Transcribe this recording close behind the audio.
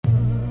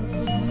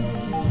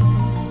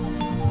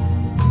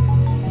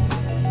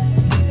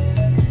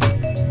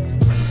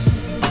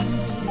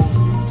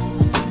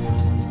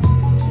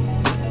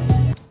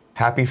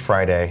Happy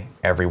Friday,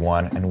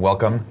 everyone, and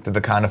welcome to the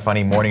Kinda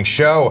Funny Morning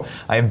Show.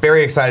 I am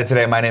very excited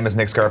today. My name is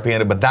Nick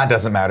Scarpiano, but that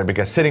doesn't matter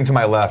because sitting to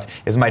my left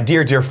is my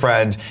dear, dear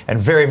friend and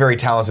very, very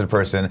talented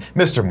person,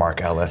 Mr.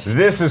 Mark Ellis.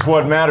 This is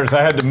what matters.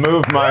 I had to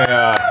move my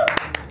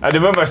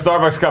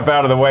Starbucks cup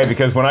out of the way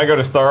because when I go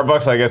to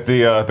Starbucks, I get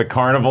the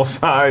carnival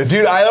size.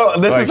 Dude, I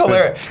don't. This is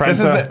hilarious.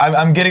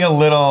 I'm getting a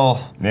little.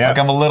 Yeah. Like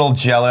I'm a little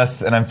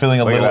jealous, and I'm feeling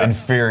a little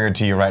inferior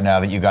to you right now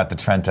that you got the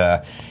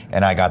Trenta.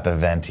 And I got the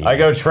Venti. I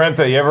go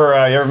Trenta. You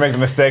ever make the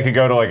mistake of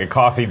go to like a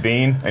coffee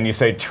bean and you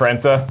say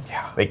Trenta?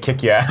 Yeah. They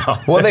kick you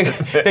out. Well, they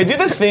do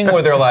the thing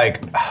where they're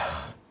like,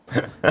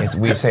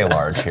 we say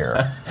large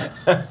here.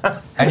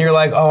 And you're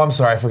like, oh, I'm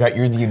sorry, I forgot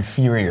you're the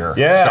inferior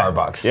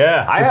Starbucks.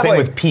 Yeah. It's the same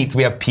with Pete's.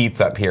 We have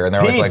Pete's up here. And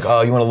they're always like,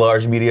 oh, you want a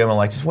large, medium? I'm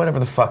like, just whatever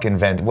the fucking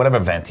whatever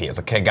Venti is.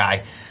 Okay,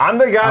 guy. I'm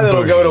the guy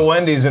that'll go to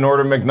Wendy's and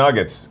order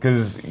McNuggets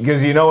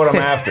because you know what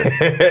I'm after.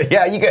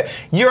 Yeah,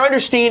 you're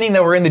understanding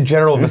that we're in the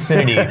general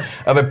vicinity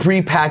of a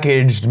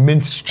prepackaged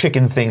minced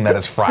chicken thing that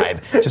is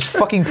fried. Just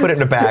fucking put it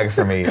in a bag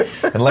for me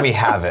and let me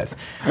have it.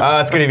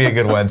 It's going to be a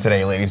good one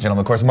today, ladies and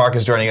gentlemen. Of course, Mark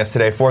is joining us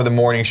today for the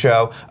morning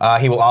show.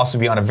 He will also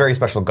be on a very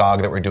special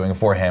GOG that we're doing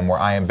for him, where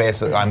I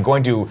want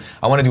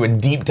to do a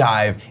deep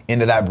dive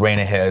into that brain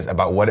of his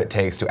about what it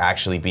takes to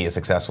actually be a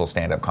successful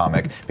stand-up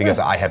comic, because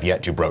I have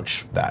yet to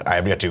broach that. I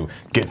have yet to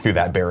get through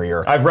that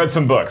barrier. I've read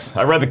some books.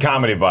 I read the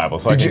Comedy Bible,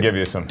 so I can give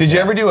you some. Did you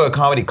ever do a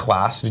comedy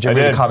class? Did you ever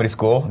do a comedy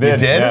school? You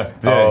did? Yeah,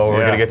 oh, we're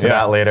going to get to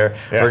that later.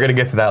 Yeah. We're going to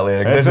get to that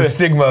later. There's a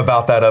stigma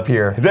about that up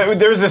here.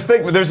 There's a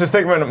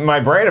stigma in my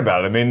brain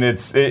about it. I mean,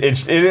 it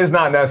is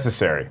not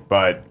necessary,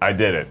 but I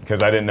did it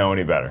because I didn't know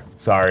any better.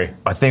 Sorry.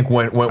 I think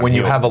when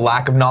you have a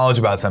lack of knowledge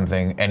about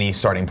something, any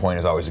starting point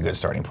is always a good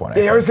starting point.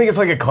 I always think it's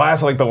like a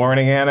class like the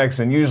Learning Annex,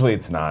 and usually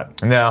it's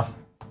not. No.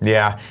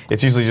 Yeah,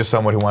 it's usually just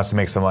someone who wants to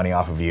make some money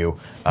off of you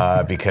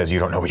because you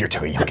don't know what you're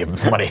doing. You'll give them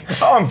some money.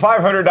 Oh, I'm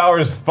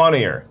 $500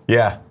 funnier.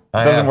 Yeah.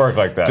 It doesn't work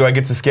like that. Do I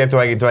get to skip? Do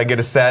I get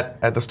a set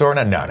at the store?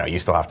 No. You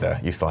still have to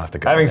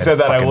go. Having said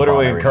that, I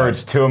literally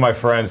encouraged 2 of my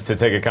friends to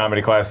take a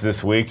comedy class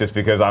this week just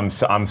because I'm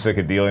sick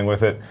of dealing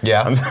with it.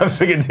 Yeah. I'm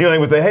sick of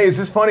dealing with it. Hey, is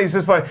this funny? Is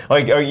this funny?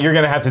 Like, you're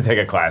gonna have to take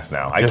a class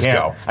now. I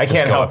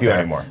can't help you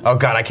anymore. Oh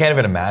God, I can't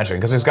even imagine,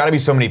 because there's got to be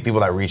so many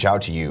people that reach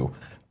out to you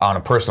on a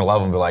personal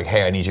level and be like,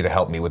 hey, I need you to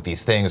help me with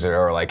these things,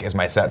 or like, is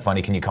my set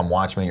funny? Can you come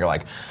watch me? And you're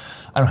like,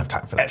 I don't have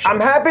time for that shit. I'm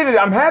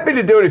happy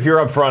to do it if you're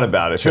upfront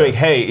about it. Sure. Like,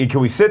 hey,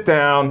 can we sit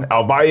down?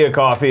 I'll buy you a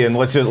coffee and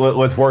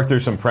let's work through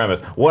some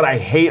premise. What I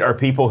hate are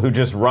people who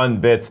just run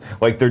bits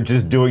like they're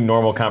just doing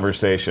normal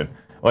conversation.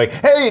 Like,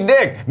 hey,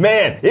 Nick,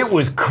 man, it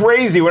was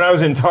crazy when I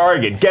was in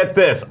Target. Get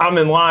this, I'm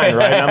in line,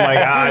 right? And I'm like,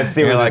 I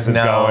see where this is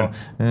going.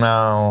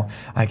 No,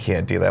 I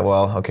can't do that.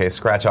 Well, okay,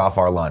 scratch off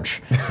our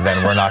lunch.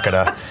 Then we're not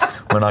gonna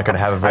have a very good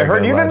lunch. I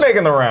heard you've been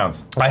making the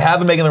rounds. I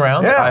have been making the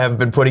rounds. Yeah. I have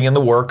been putting in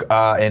the work,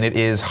 and it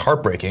is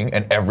heartbreaking.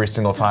 And every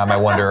single time I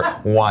wonder,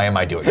 why am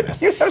I doing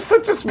this? You have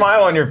such a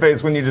smile on your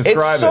face when you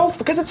describe it.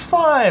 Because it's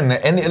fun.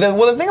 And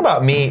the thing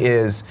about me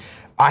is,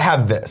 I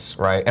have this,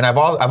 right? And I've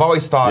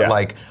always thought,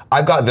 like,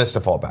 I've got this to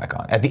fall back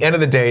on. At the end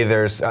of the day,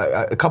 there's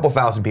a couple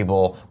thousand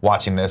people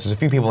watching this. There's a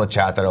few people in the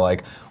chat that are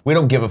like, we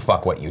don't give a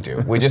fuck what you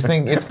do. We just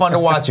think it's fun to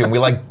watch you, and we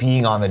like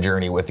being on the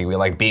journey with you. We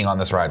like being on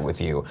this ride with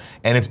you.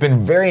 And it's been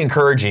very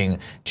encouraging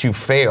to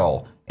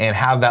fail and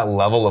have that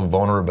level of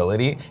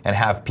vulnerability and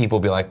have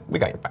people be like, we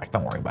got your back,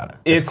 don't worry about it.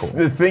 It's cool.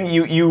 The thing,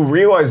 you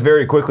realize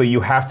very quickly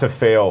you have to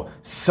fail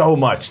so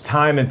much,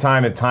 time and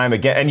time and time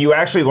again, and you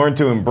actually learn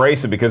to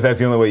embrace it because that's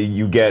the only way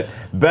you get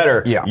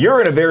better. Yeah. You're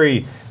in a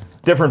very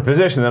different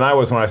position than I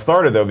was when I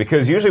started, though,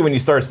 because usually when you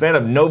start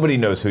stand-up, nobody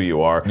knows who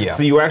you are. Yeah.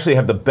 So you actually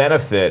have the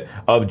benefit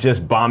of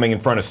just bombing in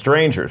front of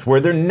strangers, where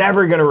they're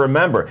never going to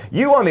remember.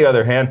 You, on the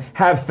other hand,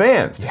 have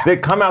fans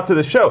that come out to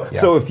the show. Yeah.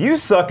 So if you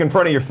suck in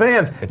front of your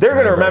fans, they're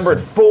going to remember it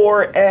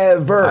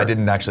forever. I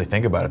didn't actually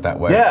think about it that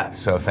way. Yeah.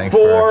 So thanks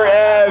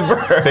forever.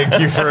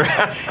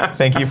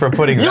 Thank you for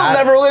putting You'll that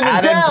never live it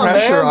added down,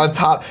 pressure man. on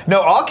top.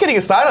 No, all kidding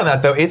aside on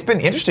that, though, it's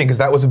been interesting because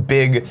that was a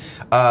big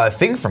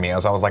thing for me. I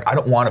was like, I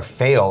don't want to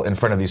fail in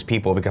front of these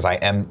people because I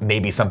am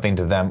maybe something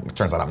to them. It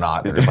turns out I'm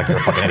not. They're just like, you're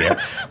a fucking idiot.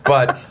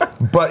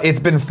 But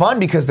it's been fun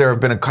because there have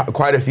been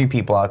quite a few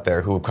people out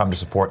there who have come to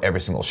support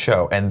every single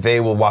show, and they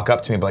will walk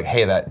up to me and be like,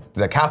 hey,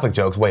 the Catholic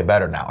joke's way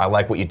better now. I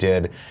like what you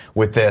did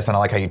with this, and I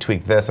like how you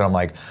tweaked this. And I'm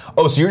like,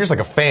 oh, so you're just like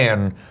a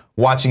fan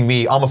watching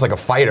me almost like a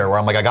fighter, where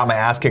I'm like, I got my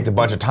ass kicked a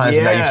bunch of times,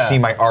 but now you see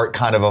my art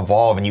kind of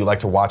evolve, and you like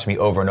to watch me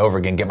over and over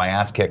again get my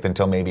ass kicked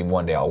until maybe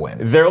one day I'll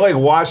win. They're like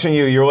watching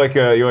you. You're like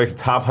a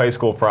top high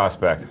school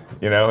prospect,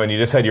 you know, and you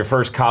just had your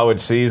first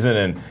college season,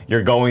 and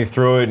you're going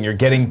through it, and you're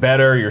getting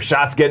better. Your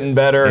shot's getting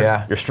better.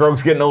 Yeah. Your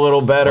stroke's getting a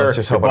little better. Let's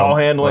just your hope ball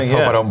handling. Let's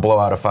hope I don't blow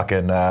out a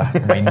fucking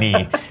my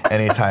knee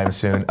anytime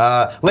soon.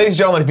 Ladies and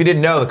gentlemen, if you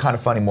didn't know, the Kinda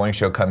Funny Morning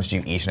Show comes to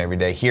you each and every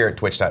day here at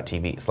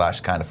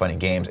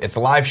twitch.tv/kindafunnygames. It's a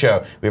live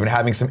show. We've been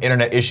having some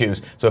internet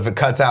issues, so if it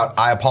cuts out,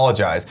 I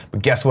apologize.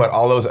 But guess what?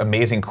 All those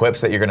amazing clips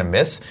that you're going to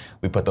miss,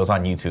 we put those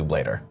on YouTube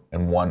later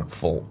in one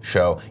full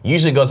show.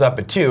 Usually goes up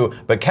at 2,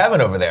 but Kevin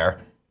over there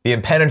the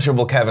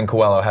impenetrable Kevin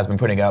Coelho has been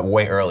putting up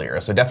way earlier.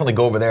 So definitely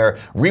go over there,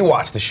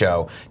 rewatch the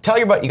show. Tell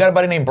your buddy, you got a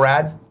buddy named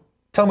Brad?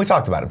 Tell him we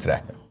talked about him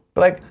today.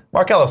 But like,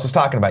 Mark Ellis was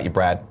talking about you,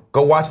 Brad.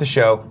 Go watch the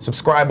show,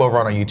 subscribe over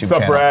on our YouTube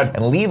channel, Brad?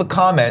 and leave a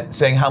comment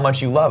saying how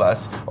much you love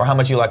us or how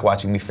much you like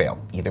watching me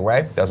fail. Either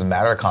way, doesn't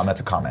matter, a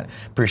comment's a comment.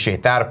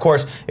 Appreciate that. Of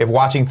course, if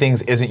watching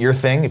things isn't your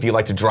thing, if you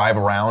like to drive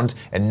around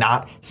and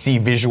not see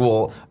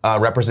visual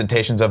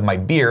representations of my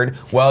beard,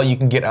 well, you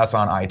can get us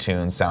on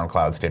iTunes,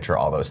 SoundCloud, Stitcher,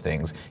 all those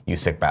things, you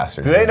sick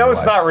bastards. Do they know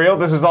it's not real?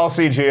 This is all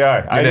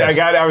CGI.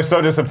 I was so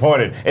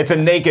disappointed. It's a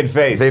naked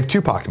face. They've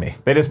Tupac'd me.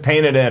 They just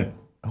painted in.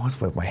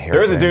 What's with my hair?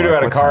 There was a dude who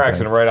had a car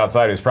accident right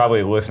outside. He was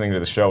probably listening to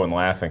the show and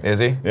laughing. Is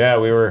he? Yeah,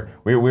 we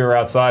were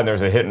outside and there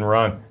was a hit and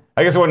run.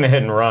 I guess it wasn't a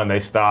hit and run.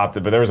 They stopped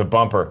it, but there was a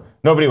bumper.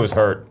 Nobody was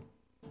hurt.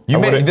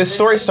 This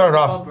story started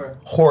off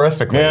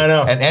horrifically. Yeah, I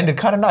know. And ended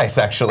kind of nice,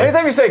 actually.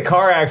 Anytime you say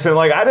car accident,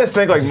 like I just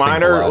think like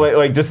minor,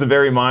 like just a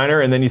very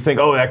minor, and then you think,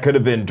 oh, that could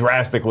have been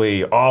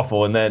drastically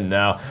awful, and then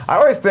no. I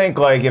always think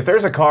like if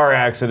there's a car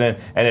accident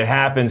and it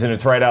happens and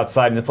it's right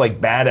outside and it's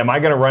like bad, am I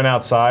going to run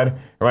outside?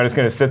 Or am I just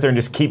going to sit there and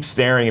just keep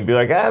staring and be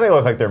like, they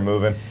look like they're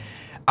moving?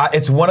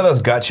 It's one of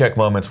those gut check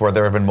moments where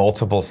there have been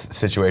multiple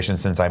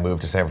situations since I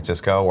moved to San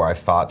Francisco where I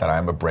thought that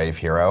I'm a brave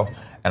hero,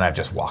 and I've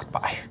just walked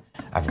by.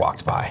 I've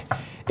walked by.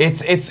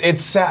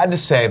 It's sad to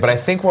say, but I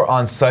think we're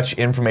on such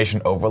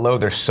information overload.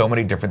 There's so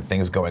many different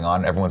things going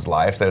on in everyone's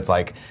lives that it's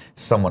like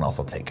someone else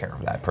will take care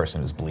of that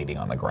person who's bleeding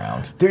on the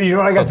ground. Dude, you know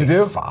what I got to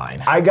do?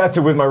 Fine. I got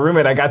to, with my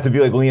roommate, I got to be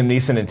like Liam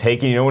Neeson and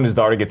Taken. You know when his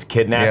daughter gets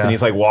kidnapped and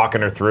he's like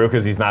walking her through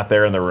because he's not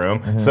there in the room?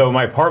 Mm-hmm. So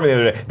my apartment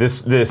the other day,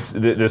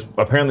 this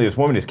apparently this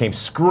woman just came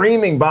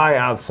screaming by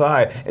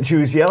outside and she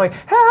was yelling,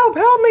 help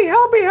me,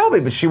 help me, help me.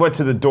 But she went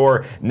to the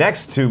door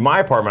next to my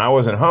apartment. I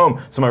wasn't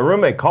home. So my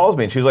roommate calls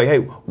me and she was like, hey,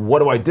 what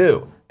do I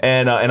do?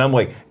 And I'm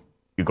like,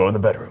 you go in the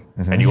bedroom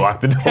and you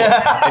lock the door.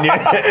 and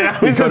I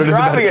was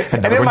describing it.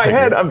 And in my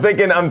head, I'm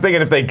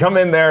thinking if they come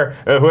in there,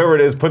 whoever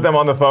it is, put them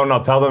on the phone and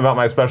I'll tell them about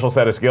my special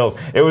set of skills.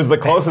 It was the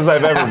closest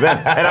I've ever been.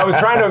 And I was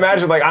trying to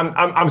imagine, like,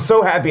 I'm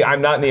so happy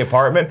I'm not in the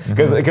apartment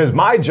because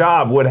my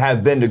job would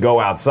have been to go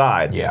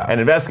outside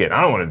and investigate.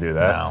 I don't want to do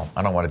that. No,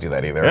 I don't want to do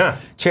that either. Yeah.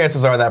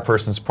 Chances are that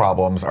person's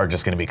problems are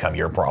just going to become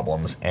your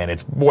problems, and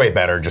it's way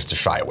better just to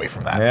shy away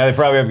from that. Yeah, they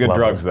probably have good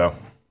drugs, though.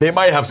 They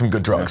might have some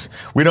good drugs.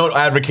 We don't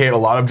advocate a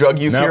lot of drug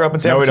use here up in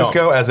San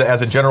Francisco. As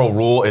a general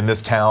rule in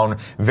this town,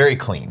 very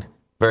clean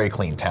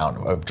town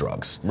of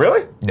drugs.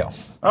 Really? No.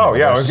 Oh,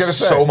 yeah, I was going to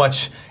say. So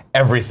much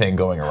everything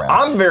going around.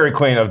 I'm very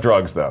clean of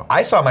drugs, though.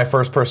 I saw my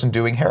first person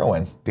doing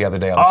heroin the other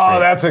day on the street. Oh,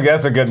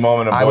 that's a good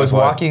moment of I was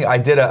walking, I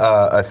did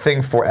a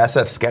thing for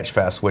SF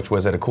Sketchfest, which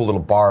was at a cool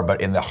little bar, but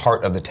in the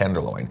heart of the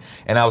Tenderloin.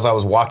 And as I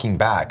was walking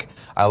back,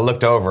 I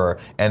looked over,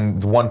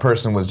 and one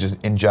person was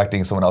just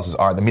injecting someone else's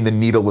arm. I mean, the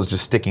needle was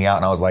just sticking out,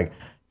 and I was like,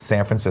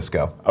 San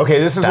Francisco. Okay,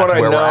 this is what I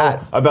know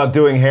about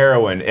doing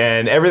heroin.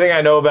 And everything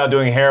I know about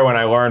doing heroin,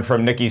 I learned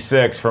from Nikki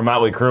Sixx from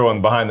Motley Crue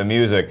on Behind the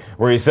Music,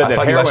 where he said that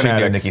heroin addicts... I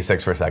thought you Nikki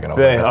Sixx for a second. I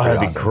was like,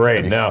 that'd be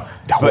great. No.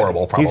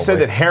 Horrible, probably. He said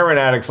that heroin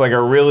addicts like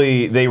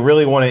they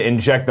really want to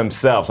inject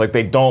themselves. Like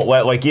they don't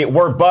let, like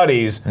we're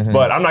buddies,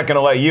 but I'm not going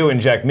to let you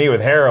inject me with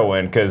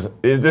heroin because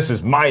this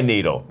is my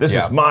needle. This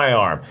is my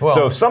arm. Well,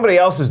 so if somebody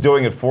else is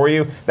doing it for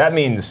you, that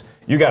means...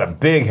 you got a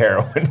big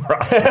heroin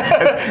problem.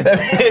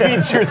 It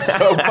means you're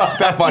so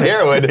fucked up on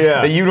heroin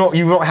that you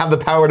don't have the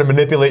power to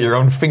manipulate your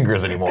own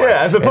fingers anymore.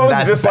 Yeah, as opposed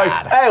to just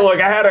bad. Like, hey, look,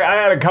 I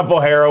had a couple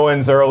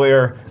heroines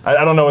earlier.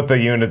 I don't know what the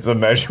units of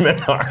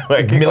measurement are.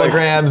 Like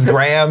milligrams,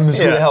 grams,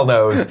 who the hell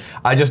knows?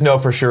 I just know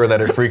for sure that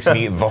it freaks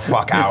me the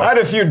fuck out. I had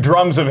a few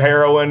drums of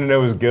heroin and it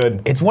was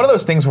good. It's one of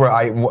those things where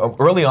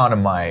early on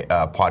in my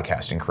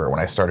podcasting career, when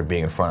I started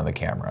being in front of the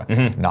camera,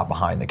 not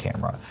behind the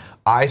camera.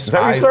 Is that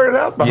where you started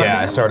out?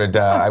 I started.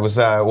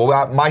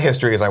 My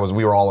history is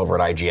we were all over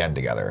at IGN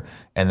together,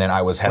 and then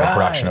I was head of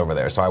production over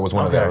there. So I was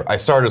I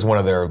started as one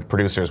of their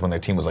producers when their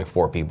team was like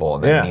 4 people,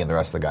 and then me and the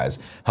rest of the guys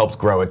helped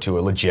grow it to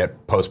a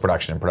legit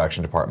post-production and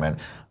production department.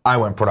 I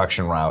went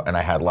production route, and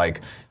I had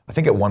I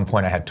think at one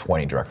point I had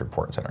 20 direct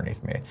reports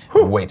underneath me.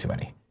 Way too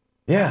many.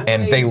 Yeah.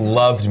 And they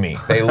loved me.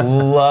 They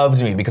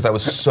loved me because I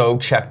was so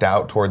checked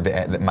out toward the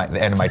end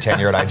of my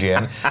tenure at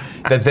IGN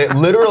that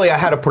literally I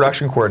had a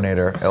production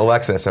coordinator,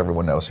 Alexis,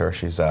 everyone knows her.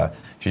 She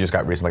just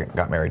recently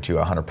got married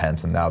to Hunter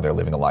Pence, and now they're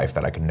living a life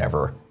that I could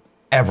never,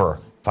 ever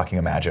fucking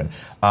imagine.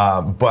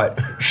 But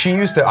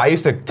I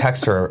used to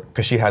text her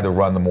because she had to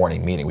run the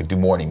morning meeting. We'd do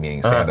morning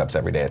meeting stand-ups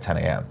every day at 10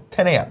 a.m.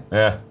 10 a.m.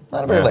 Yeah.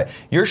 Not very late.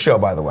 Your show,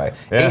 by the way,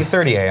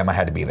 8:30 a.m. I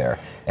had to be there,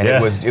 and it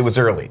was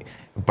early.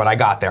 But I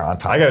got there on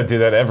time. I got to do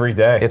that every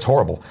day. It's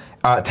horrible.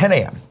 10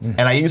 a.m.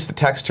 And I used to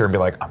text her and be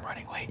like, I'm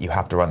running late. You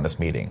have to run this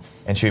meeting.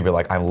 And she'd be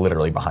like, I'm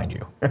literally behind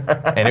you.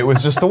 And it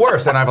was just the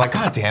worst. And I'd be like,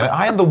 God damn it,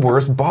 I am the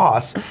worst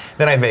boss.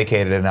 Then I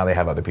vacated, and now they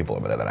have other people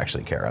over there that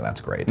actually care, and that's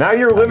great. Now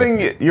you're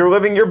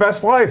living your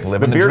best life. The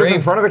beard is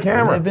in front of the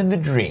camera. Living the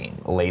dream,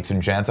 ladies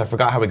and gents. I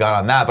forgot how we got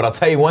on that, but I'll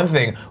tell you one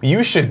thing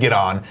you should get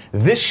on.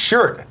 This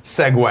shirt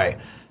segue.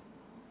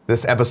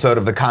 This episode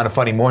of the Kind of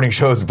Funny Morning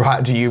Show is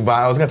brought to you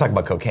by, I was going to talk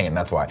about cocaine,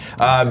 that's why.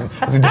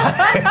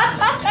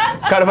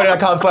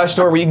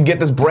 kindoffunny.com/store where you can get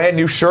this brand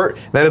new shirt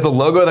that is a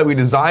logo that we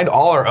designed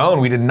all our own.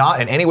 We did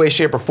not in any way,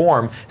 shape, or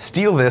form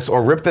steal this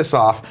or rip this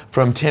off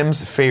from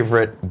Tim's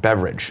favorite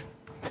beverage.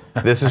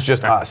 This is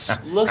just us.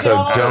 Look at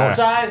all the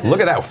sizes.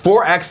 Look at that,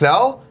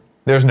 4XL?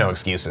 There's no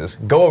excuses.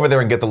 Go over there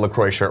and get the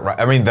LaCroix shirt, right?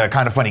 I mean, the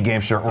Kind of Funny game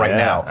shirt right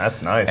now.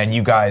 That's nice. And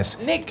you guys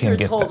Nick, can you're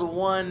get told that.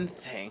 one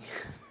thing.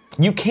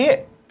 You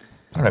can't.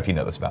 I don't know if you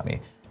know this about me.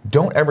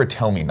 Don't ever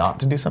tell me not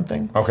to do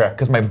something. Okay.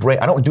 Because my brain,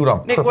 I don't do it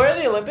on Nick, purpose. where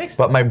are the Olympics?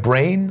 But my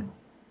brain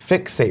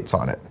fixates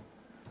on it.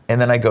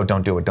 And then I go,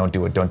 don't do it, don't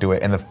do it, don't do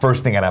it. And the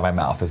first thing out of my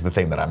mouth is the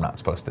thing that I'm not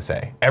supposed to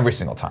say. Every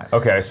single time.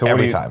 Okay, so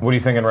every what time. are you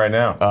thinking right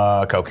now?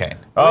 Cocaine.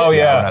 Oh,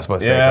 yeah. We're not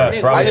supposed to Yeah, say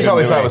cocaine. probably I just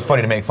always shouldn't thought do it was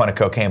funny to make fun of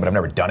cocaine, but I've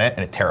never done it,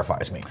 and it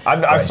terrifies me.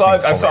 I saw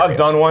it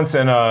done once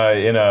in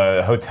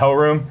a hotel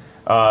room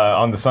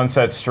on the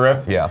Sunset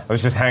Strip. Yeah. I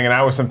was just hanging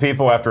out with some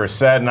people after a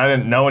set, and I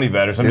didn't know any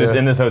better, so I'm just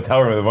in this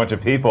hotel room with a bunch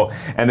of people,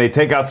 and they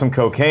take out some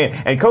cocaine.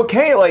 And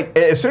cocaine, like,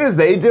 as soon as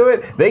they do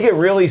it, they get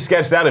really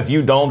sketched out if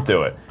you don't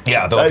do it.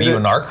 Yeah, they'll be you a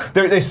narc.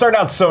 They start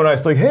out so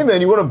nice, like, hey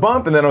man, you want a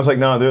bump? And then I was like,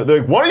 no,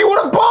 they're like, what do you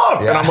want to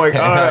bump? Yeah. And I'm like,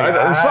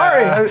 I'm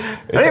sorry, I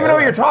didn't even know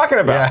what you're talking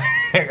about.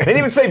 Yeah. They didn't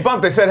even say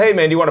bump, they said, hey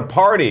man, do you want to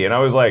party? And I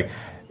was like,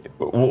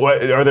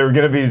 what, are there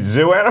going to be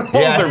zoo animals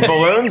or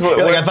balloons?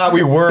 You're like, I thought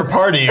we were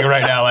partying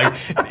right now. Like,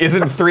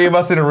 isn't 3 of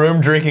us in a room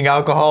drinking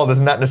alcohol?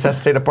 Doesn't that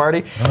necessitate a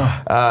party?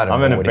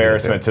 I'm an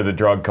embarrassment to the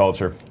drug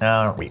culture.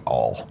 Aren't we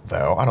all,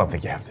 though? I don't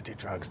think you have to do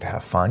drugs to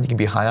have fun. You can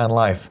be high on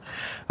life.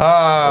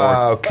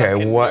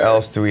 Okay, what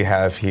else do we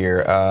have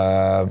here?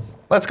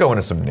 Let's go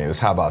into some news.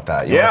 How about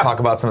that? You want to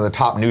talk about some of the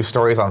top news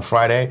stories on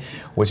Friday,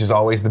 which is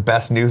always the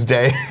best news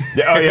day?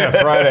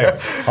 Friday. A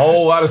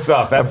whole lot of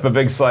stuff. That's the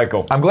big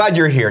cycle. I'm glad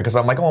you're here because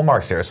I'm like, oh,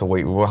 Mark's here, so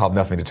we'll have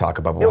nothing to talk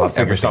about, but we'll have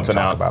figure everything something to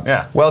talk out. about.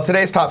 Yeah. Well,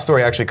 today's top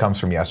story actually comes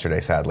from yesterday,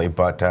 sadly,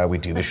 but we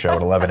do the show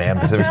at 11 a.m.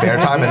 Pacific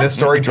Standard Time, and this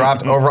story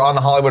dropped over on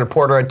the Hollywood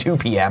Reporter at 2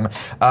 p.m.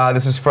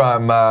 This is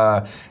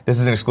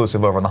an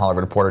exclusive over on the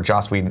Hollywood Reporter.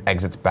 Joss Whedon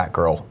exits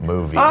Batgirl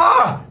movie.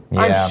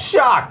 I'm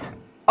shocked.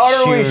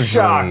 Utterly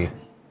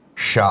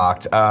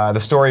shocked. The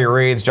story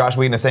reads, Joss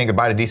Whedon is saying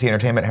goodbye to DC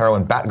Entertainment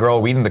heroine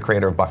Batgirl. Whedon, the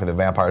creator of Buffy the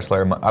Vampire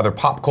Slayer, among other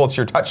pop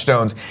culture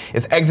touchstones,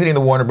 is exiting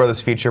the Warner Brothers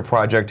feature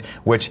project,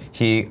 which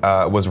he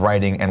was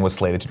writing and was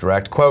slated to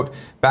direct. Quote,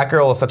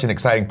 Batgirl is such an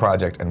exciting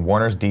project, and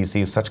Warner's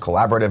DC is such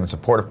collaborative and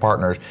supportive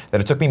partners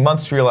that it took me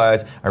months to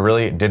realize I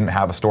really didn't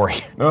have a story.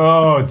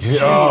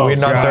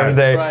 Whedon on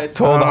Thursday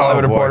told the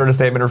Hollywood Reporter in a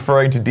statement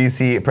referring to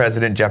DC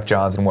President Jeff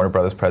Johns and Warner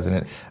Brothers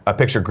President,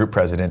 Picture Group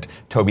President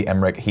Toby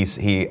Emmerich.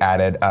 He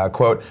added,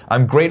 quote,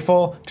 I'm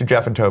grateful to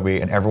Jeff and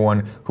Toby and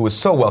everyone who was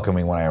so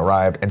welcoming when I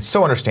arrived and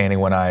so understanding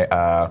when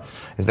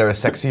is there a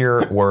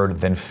sexier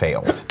word than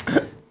failed?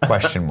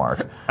 Question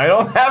mark. I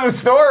don't have a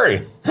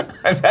story.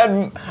 I've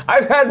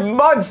had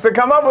months to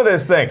come up with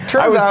this thing.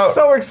 I was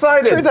so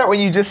excited. Turns out when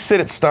you just sit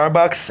at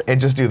Starbucks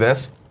and just do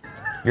this,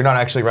 you're not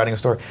actually writing a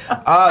story.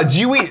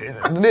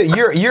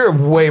 You're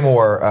way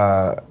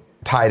more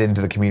tied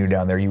into the community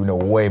down there. You know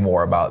way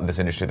more about this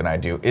industry than I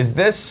do. Is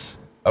this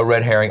a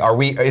red herring?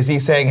 Is he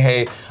saying,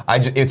 hey,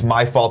 it's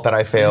my fault that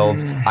I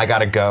failed, I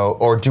gotta go?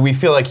 Or do we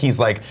feel like he's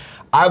like,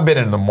 I've been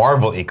in the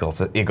Marvel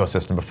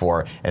ecosystem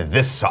before, and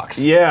this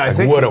sucks. Yeah,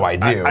 like, what do I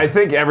do? I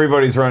think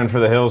everybody's running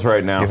for the hills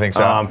right now. You think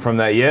so? From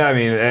that, yeah. I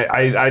mean,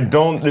 I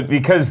don't,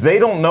 because they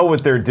don't know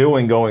what they're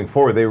doing going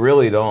forward. They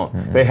really don't.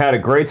 Mm-hmm. They had a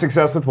great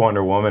success with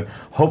Wonder Woman.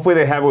 Hopefully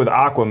they have it with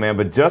Aquaman,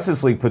 but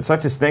Justice League put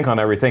such a stink on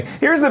everything.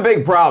 Here's the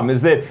big problem,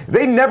 is that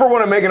they never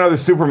want to make another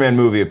Superman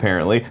movie,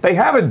 apparently. They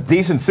have a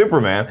decent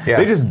Superman. Yeah.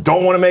 They just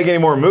don't want to make any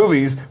more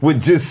movies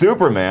with just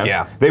Superman.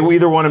 Yeah. They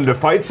either want him to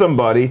fight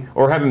somebody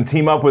or have him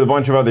team up with a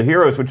bunch of other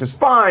heroes, which is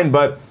fine,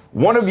 but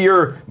one of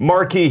your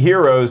marquee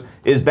heroes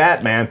is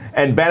Batman,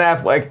 and Ben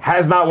Affleck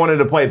has not wanted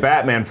to play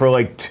Batman for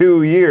like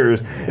 2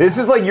 years. This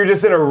is like you're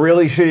just in a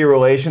really shitty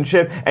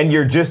relationship, and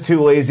you're just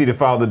too lazy to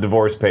file the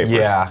divorce papers.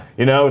 Yeah.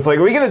 You know, it's like,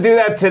 are we gonna do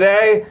that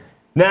today?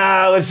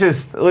 Nah, let's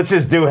just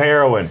do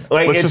heroin.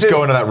 Like, let's just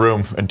go into that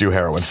room and do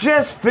heroin.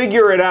 Just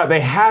figure it out.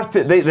 They have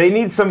to. They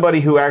need somebody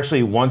who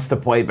actually wants to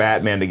play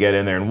Batman to get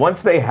in there. And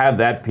once they have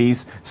that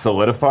piece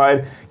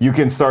solidified, you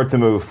can start to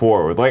move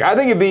forward. Like, I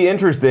think it'd be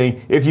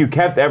interesting if you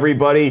kept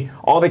everybody,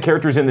 all the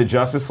characters in the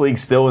Justice League,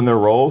 still in their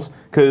roles.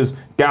 Because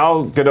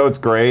Gal Gadot's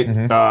great.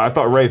 Mm-hmm. I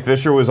thought Ray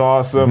Fisher was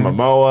awesome.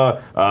 Mm-hmm.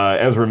 Momoa,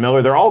 Ezra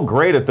Miller. They're all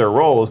great at their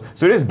roles.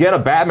 So just get a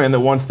Batman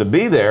that wants to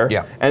be there.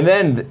 Yeah. And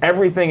then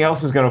everything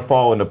else is going to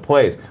fall into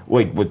place.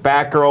 Like with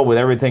Batgirl, with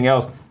everything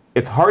else,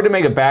 it's hard to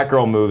make a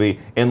Batgirl movie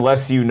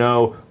unless you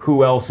know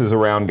who else is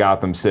around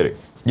Gotham City.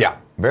 Yeah,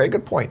 very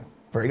good point.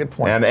 Very good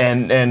point.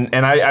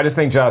 And I just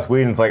think Joss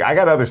Whedon's like, I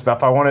got other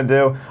stuff I want to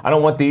do. I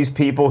don't want these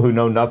people who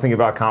know nothing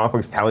about comic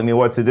books telling me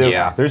what to do.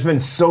 Yeah. There's been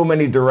so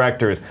many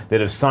directors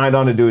that have signed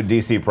on to do a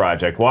DC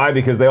project. Why?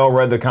 Because they all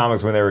read the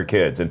comics when they were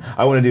kids. And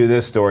I want to do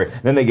this story.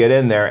 Then they get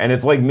in there, and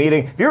it's like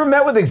meeting. Have you ever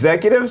met with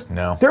executives?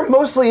 No. They're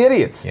mostly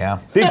idiots. Yeah.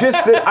 They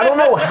just sit, I don't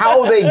know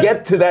how they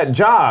get to that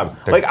job.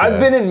 They're like, I've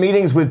been in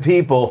meetings with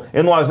people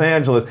in Los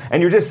Angeles,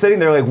 and you're just sitting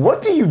there like,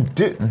 what do you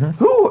do?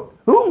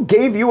 Who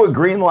gave you a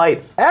green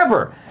light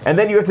ever? And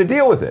then you have to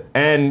deal with it.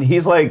 And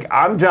he's like,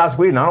 I'm Joss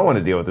Whedon. I don't want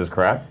to deal with this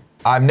crap.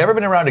 I've never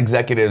been around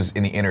executives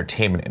in the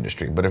entertainment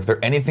industry, but if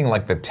they're anything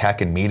like the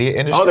tech and media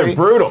industry, they're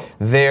brutal.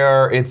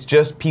 It's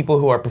just people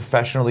who are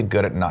professionally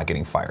good at not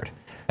getting fired.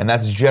 And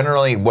that's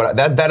generally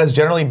that has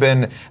generally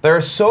been, there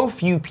are so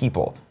few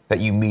people that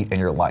you meet in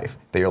your life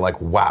that you're like,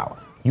 wow,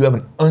 you have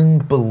an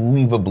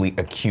unbelievably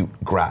acute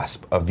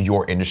grasp of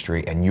your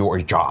industry and your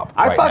job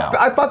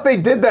I thought they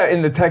did that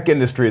in the tech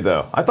industry,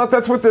 though. I thought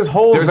that's what this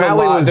whole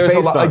valley was based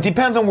on. It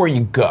depends on where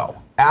you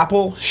go.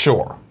 Apple,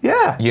 sure.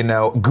 Yeah. You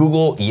know,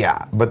 Google,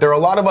 yeah. But there are a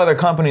lot of other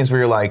companies where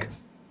you're like,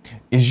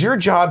 is your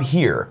job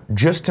here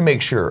just to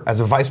make sure, as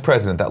a vice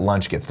president, that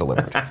lunch gets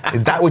delivered?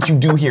 Is that what you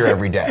do here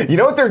every day? You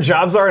know what their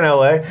jobs are in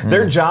LA?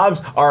 Their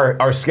jobs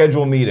are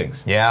schedule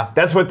meetings. Yeah.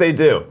 That's what they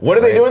do. What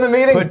do they do in the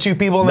meetings? Put two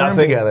people in the room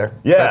Nothing. together.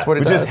 Yeah. That's what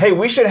it does. Hey,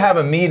 we should have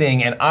a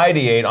meeting and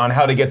ideate on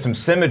how to get some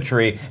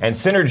symmetry and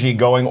synergy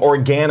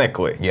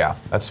organically. Yeah,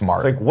 that's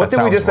smart. It's like, what That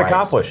did we sounds just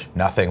accomplish?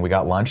 Nothing. We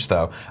got lunch,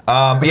 though.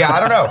 Yeah, I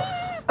don't know.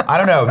 I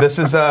don't know. This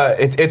is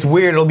it's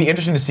weird. It'll be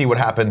interesting to see what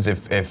happens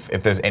if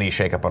there's any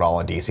shakeup at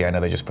all in DC. I know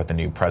they just put the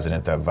new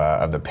president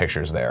of the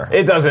pictures there.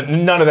 It doesn't.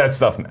 None of that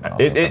stuff.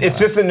 It's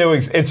just a new.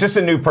 It's just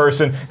a new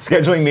person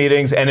scheduling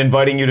meetings and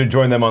inviting you to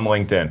join them on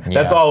LinkedIn. Yeah.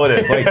 That's all it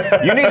is.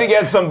 Like, you need to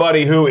get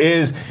somebody who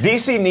is.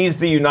 DC needs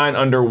to unite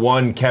under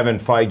one Kevin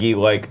Feige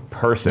like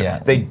person. Yeah.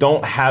 They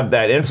don't have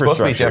that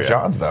infrastructure. It's supposed to be Jeff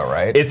yet. Johns, though,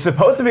 right? It's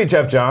supposed to be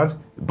Jeff Johns,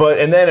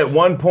 and then at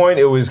one point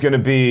it was going to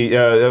be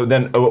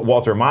then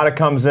Walter Amada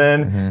comes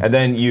in, and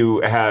then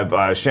you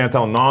have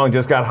Chantal Nong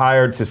just got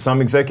hired to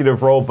some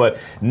executive role, but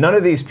none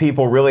of these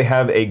people really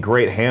have a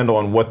great handle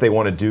on what they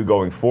want to do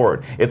going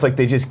forward. It's like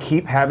they just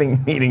keep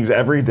having meetings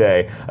every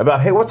day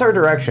about, hey, what's our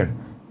direction?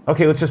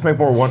 Okay, let's just make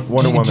more Wonder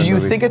Woman movies. Do you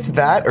think it's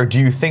that, or do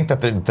you think that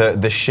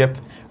the ship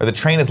or the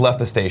train has left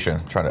the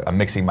station? I'm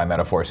mixing my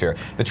metaphors here.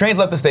 The train's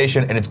left the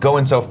station and it's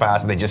going so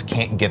fast that they just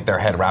can't get their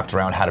head wrapped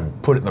around how to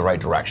put it in the right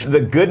direction. The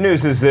good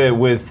news is that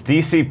with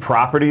DC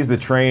properties, the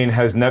train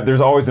has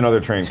there's always another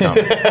train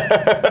coming.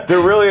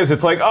 There really is.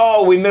 It's like,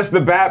 oh, we missed the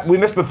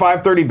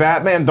 5:30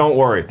 Batman. Don't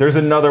worry, there's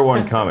another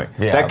one coming.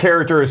 Yeah. That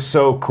character is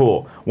so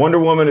cool. Wonder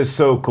Woman is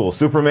so cool.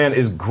 Superman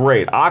is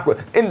great.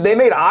 And they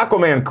made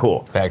Aquaman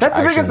cool. That's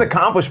the biggest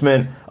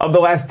accomplishment of the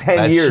last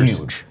 10 years. That's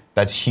huge.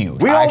 That's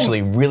huge. I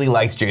actually really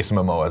liked Jason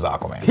Momoa as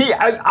Aquaman.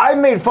 I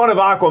made fun of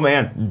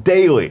Aquaman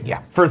daily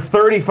for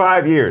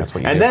 35 years. That's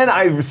what you and do. then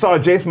I saw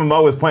Jason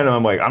Momoa was playing him.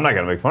 I'm like, I'm not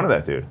going to make fun of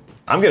that dude.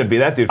 I'm going to be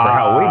that dude for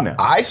Halloween now.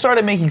 I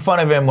started making fun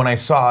of him when I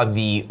saw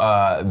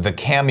the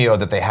cameo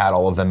that they had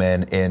all of them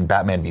in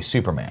Batman v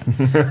Superman.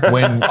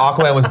 When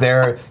Aquaman was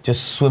there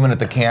just swimming at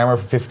the camera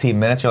for 15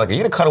 minutes, you're like, are you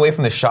going to cut away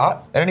from the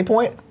shot at any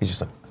point? He's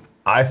just like,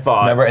 I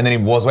thought. Remember? And then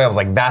he was away. I was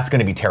like, that's going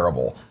to be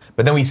terrible.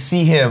 But then I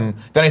see him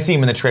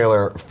in the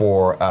trailer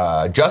for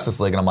Justice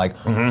League, and I'm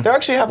like, they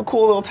actually have a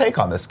cool little take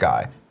on this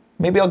guy.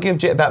 Maybe I'll give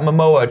that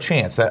Momoa a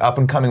chance, that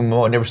up-and-coming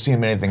Momoa. I've never seen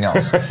him in anything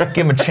else.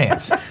 Give him a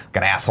chance. Like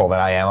an asshole that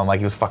I am. I'm like,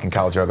 he was fucking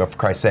Khal Drogo, for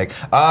Christ's sake.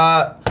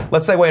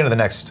 Let's segue into the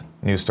next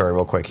news story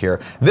real quick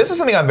here. This is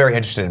something I'm very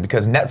interested in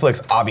because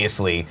Netflix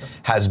obviously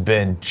has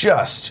been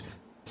just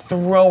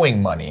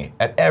throwing money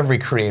at every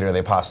creator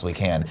they possibly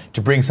can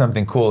to bring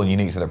something cool and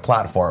unique to their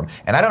platform.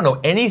 And I don't know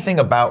anything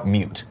about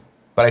Mute,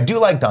 but I do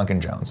like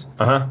Duncan Jones.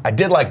 I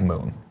did like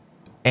Moon.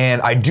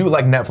 And I do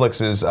like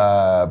Netflix's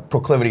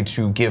proclivity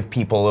to give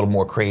people a little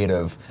more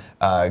creative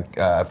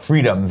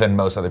freedom than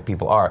most other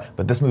people are.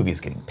 But this movie is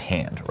getting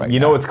panned right now. You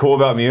know what's cool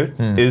about Mute?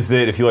 Is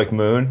that if you like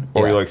Moon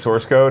or you like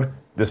Source Code,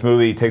 this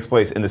movie takes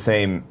place in the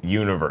same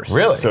universe,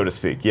 so to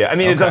speak. Yeah, I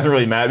mean, it doesn't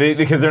really matter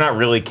because they're not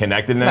really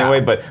connected in any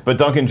way. But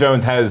Duncan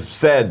Jones has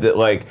said that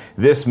like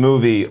this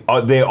movie,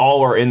 they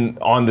all are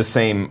on the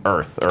same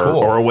Earth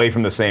or away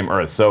from the same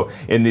Earth. So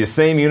in the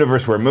same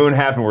universe where Moon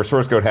happened, where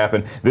Source Code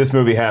happened, this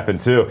movie happened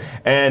too.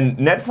 And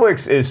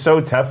Netflix is so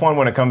Teflon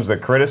when it comes to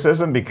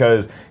criticism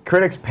because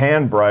critics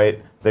pan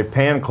Bright, they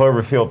pan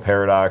Cloverfield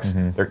Paradox,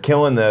 they're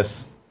killing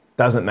this.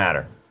 Doesn't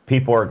matter.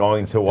 People are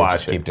going to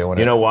watch it. Keep doing it.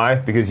 You know why?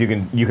 Because you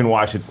can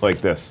watch it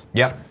like this.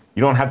 Yep.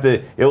 You don't have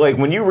to. Like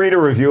when you read a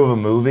review of a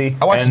movie.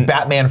 I watched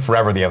Batman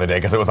Forever the other day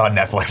because it was on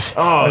Netflix.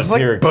 Oh, I was like,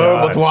 dear boom,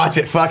 God. let's watch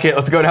it. Fuck it,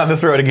 let's go down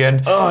this road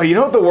again. Oh, you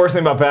know what the worst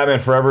thing about Batman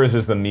Forever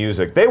is the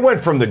music. They went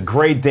from the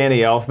great Danny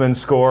Elfman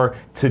score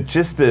to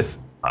just this.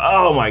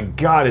 Oh my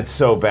God, it's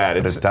so bad.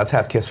 It does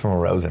have Kiss from a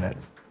Rose in it.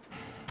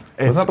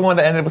 Wasn't that the one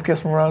that ended with Kiss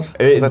from a Rose?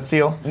 Was that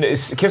Seal?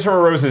 Kiss from a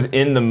Rose is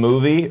in the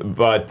movie,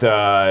 but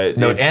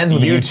no, it ends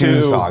with the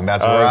U2 song.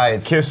 That's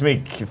right. Kiss me,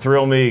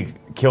 thrill me,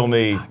 kill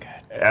me,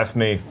 F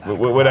me,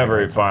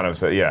 whatever Bono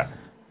said. Yeah.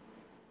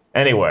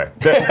 Anyway,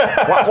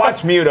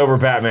 watch Mute over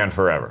Batman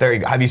Forever. There you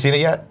go. Have you seen it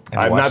yet?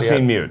 I've not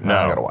seen Mute. No,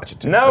 I gotta watch it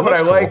too. No, It but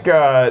I looks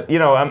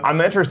cool. like.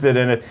 I'm interested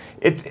in it.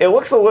 It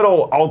looks a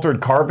little Altered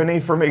Carbon-y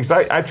for me because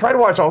I tried to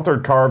watch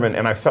Altered Carbon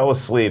and I fell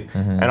asleep.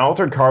 Mm-hmm. And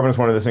Altered Carbon is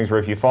one of those things where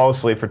if you fall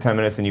asleep for 10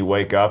 minutes and you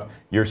wake up,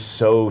 you're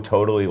so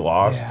totally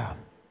lost. Yeah.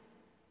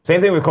 Same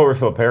thing with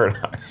Cloverfield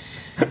Paradox.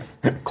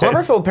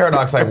 Cloverfield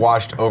Paradox I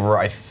watched over,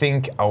 I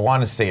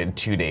want to say a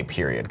 2-day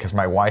period, because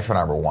my wife and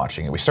I were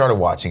watching it. We started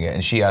watching it,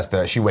 and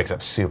she wakes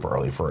up super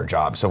early for her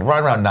job. So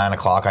right around 9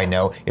 o'clock, I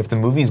know if the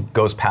movie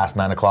goes past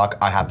 9 o'clock,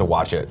 I have to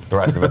watch it, the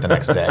rest of it the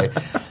next day.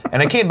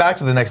 And I came back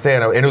to the next day,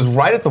 and it was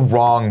right at the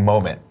wrong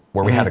moment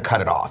where we had to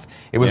cut it off.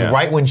 It was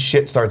right when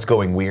shit starts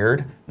going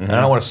weird. And I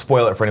don't want to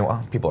spoil it for anyone.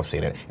 Well, people have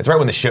seen it. It's right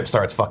when the ship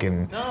starts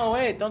fucking... No,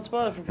 wait, don't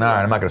spoil it for people. All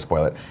right, I'm not going to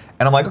spoil it.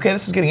 And I'm like, okay,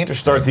 this is getting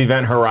interesting. Starts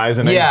Event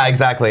Horizon. Yeah,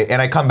 exactly.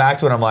 And I come back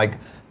to it, I'm like,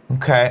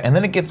 okay. And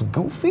then it gets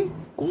goofy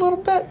a little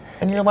bit.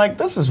 And you're like,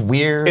 this is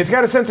weird. It's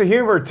got a sense of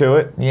humor to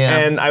it. Yeah.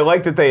 And I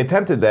like that they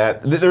attempted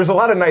that. There's a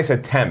lot of nice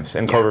attempts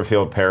in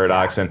Cloverfield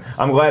Paradox, and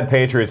I'm glad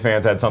Patriots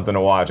fans had something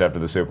to watch after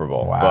the Super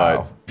Bowl.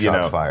 Wow. But,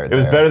 Shots fired it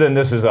was there. better than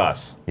This Is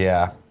Us.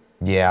 Yeah.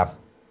 Yeah.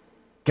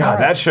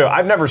 God, that show,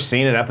 I've never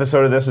seen an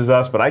episode of This Is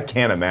Us, but I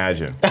can't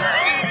imagine.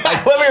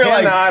 I love you're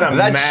like, Cannot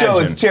that show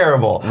is imagine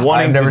terrible.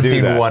 wanting I've never to do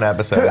seen that. one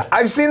episode.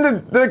 I've seen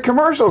the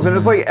commercials, and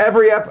it's like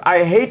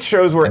I hate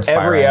shows where every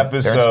Inspiring.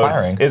 They're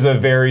inspiring. episode is a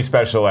very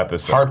special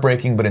episode.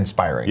 Heartbreaking but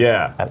inspiring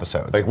episodes.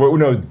 episodes. Like,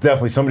 no,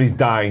 definitely somebody's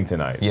dying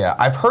tonight. Yeah,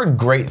 I've heard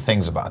great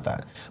things about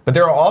that. But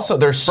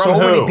there's so From who?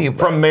 many people.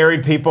 From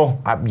married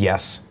people?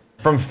 Yes.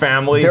 From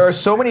families? There are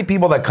so many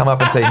people that come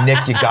up and say,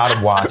 Nick, you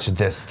gotta watch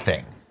this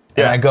thing.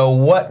 And I go,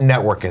 what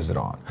network is it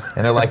on?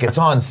 And they're like, it's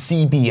on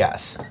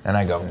CBS. And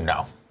I go,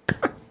 no.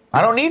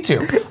 I don't need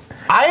to.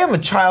 I am a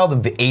child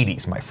of the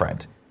 80s, my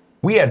friend.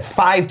 We had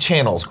 5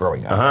 channels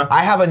growing up.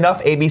 I have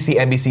enough ABC,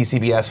 NBC,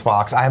 CBS,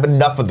 Fox. I have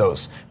enough of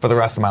those for the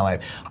rest of my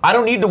life. I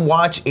don't need to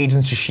watch Agents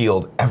of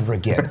S.H.I.E.L.D. ever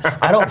again.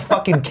 I don't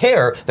fucking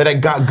care that I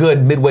got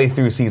good midway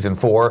through season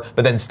 4,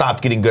 but then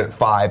stopped getting good at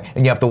 5,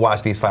 and you have to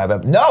watch these 5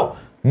 episodes.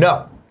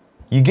 No.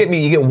 You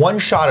get one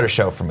shot at a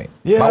show from me.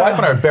 Yeah. My wife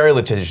and I are very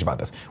litigious about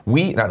this.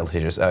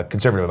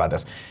 Conservative about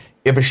this.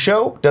 If a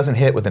show doesn't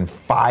hit within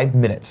 5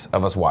 minutes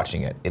of us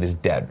watching it, it is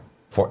dead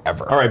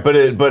forever. All right, but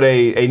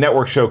a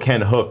network show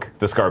can hook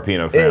the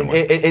Scarpino family.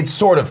 It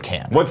sort of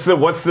can. What's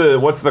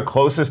the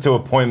closest to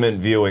appointment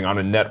viewing on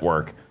a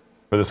network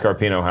for the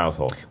Scarpino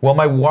household? Well,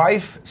 my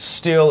wife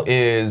still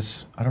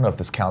is, I don't know if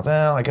this counts.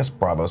 I guess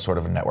Bravo's sort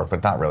of a network,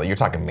 but not really. You're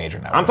talking major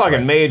networks. I'm talking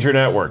right? major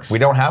networks. We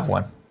don't have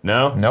one.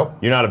 No? Nope.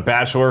 You're not a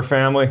Bachelor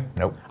family?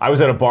 Nope. I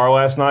was at a bar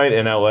last night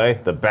in LA.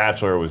 The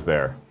Bachelor was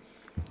there.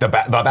 The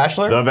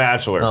Bachelor? The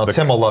Bachelor. Oh,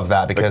 Tim will love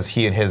that because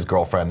he and his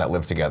girlfriend that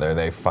live together,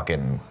 they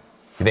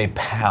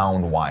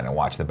pound wine and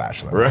watch The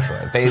Bachelor.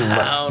 Right. They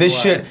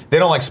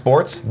don't like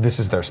sports. This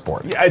is their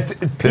sport. Yeah,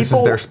 This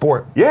is their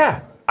sport.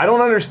 Yeah. I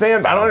don't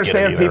understand get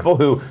it either. people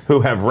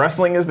who have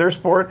wrestling as their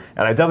sport,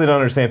 and I definitely don't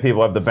understand people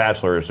who have The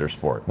Bachelor as their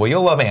sport. Well,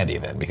 you'll love Andy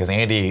then, because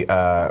Andy,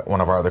 one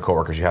of our other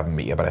coworkers you haven't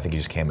met yet, but I think he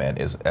just came in,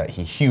 is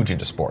he's huge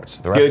into sports.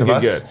 The rest of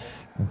us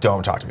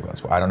don't talk to me about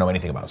sports. I don't know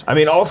anything about sports. I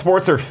mean, all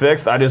sports are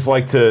fixed. I just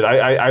like to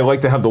I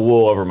like to have the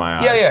wool over my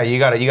eyes. Yeah, you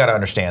gotta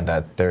understand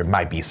that there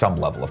might be some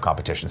level of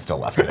competition still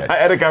left in it. I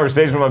had a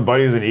conversation with my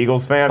buddy who's an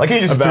Eagles fan. Like, he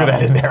just threw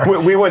that in there.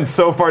 We went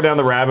so far down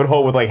the rabbit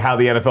hole with like how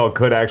the NFL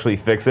could actually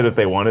fix it if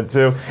they wanted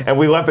to, and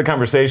we left the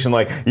conversation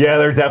like, yeah,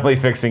 they're definitely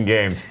fixing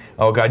games.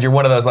 Oh God, you're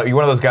one of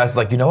those guys that's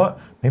like, you know what?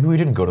 Maybe we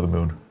didn't go to the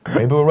moon.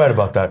 Maybe we're right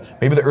about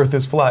that. Maybe the Earth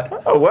is flat.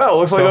 Oh well,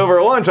 looks like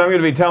over lunch I'm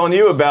going to be telling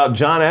you about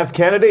John F.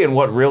 Kennedy and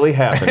what really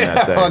happened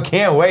that day. I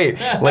can't wait,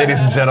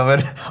 ladies and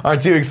gentlemen.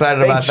 Aren't you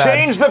excited about that?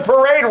 They changed the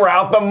parade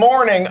route the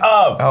morning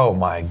of. Oh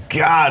my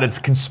God, it's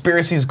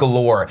conspiracies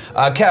galore.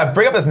 Kev,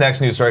 bring up this next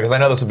news story because I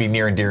know this will be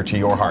near and dear to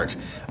your heart.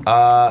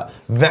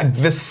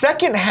 The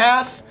second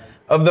half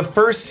of the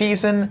first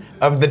season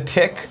of The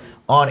Tick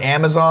on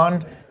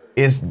Amazon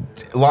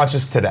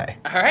launches today.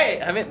 All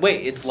right.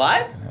 Wait, it's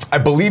live? I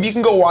believe you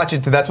can go watch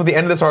it. That's what the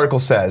end of this article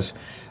says.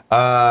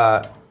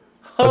 Let's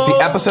see,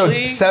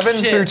 episodes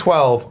 7 through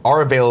 12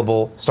 are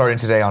available starting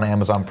today on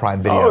Amazon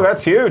Prime Video. Oh,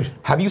 that's huge.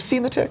 Have you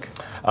seen The Tick?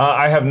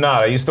 I have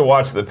not. I used to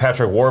watch the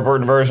Patrick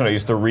Warburton version. I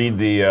used to read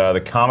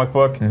the comic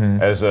book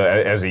as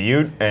a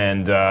youth,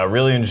 and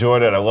really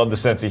enjoyed it. I love the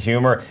sense of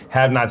humor.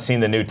 Have not seen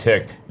the new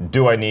Tick.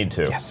 Do I need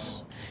to?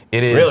 Yes.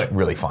 It is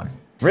really fun.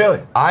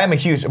 Really? I am a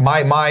huge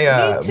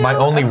my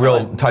only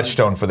real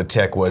touchstone for The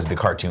Tick was the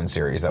cartoon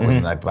series that was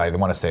in that, I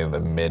want to say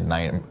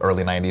the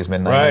early 90s,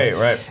 mid 90s.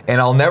 Right.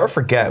 And I'll never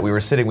forget,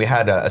 we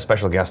had a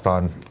special guest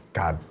on,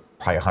 God,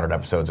 probably 100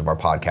 episodes of our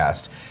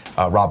podcast,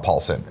 Rob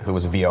Paulson, who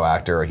was a VO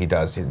actor. He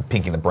did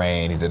Pinky and the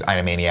Brain, he did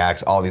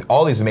Animaniacs,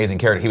 all these amazing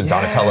characters. He was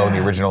Donatello in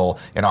the original,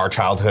 in our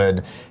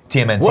childhood,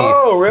 TMNT.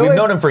 Whoa, really? We've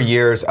known him for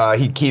years.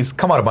 He's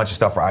come out a bunch of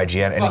stuff for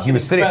IGN, and he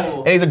was sitting,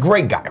 and he's a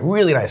great guy,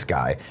 really nice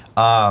guy.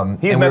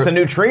 He's met the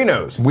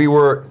neutrinos.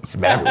 It's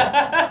met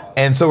everyone.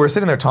 And so we're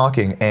sitting there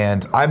talking,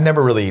 and I've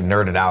never really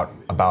nerded out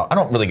about, I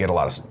don't really get a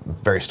lot of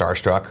very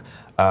starstruck.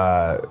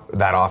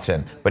 that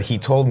often. But he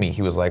told me,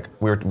 he was like,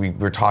 we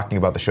were talking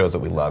about the shows that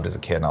we loved as a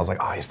kid, and I was like,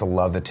 oh, I used to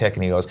love The Tick,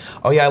 and he goes,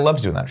 oh yeah, I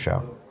loved doing that show.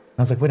 And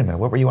I was like, wait a minute,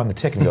 what were you on The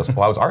Tick? And he goes,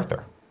 well, I was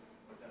Arthur.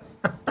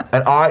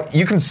 And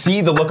you can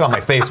see the look on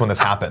my face when this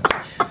happens.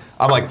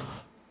 I'm like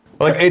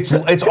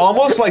it's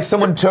almost like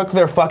someone took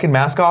their fucking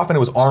mask off and it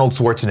was Arnold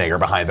Schwarzenegger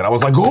behind it. I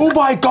was like, oh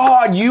my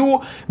God,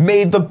 you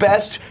made the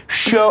best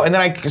show. And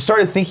then I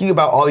started thinking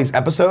about all these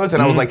episodes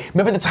and I was like,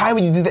 remember the time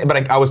when you did that?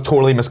 But I was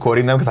totally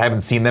misquoting them because I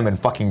haven't seen them in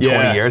fucking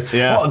 20 years.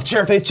 Yeah. Oh,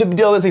 chair face, chip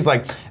deal this. He's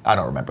like, I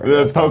don't remember.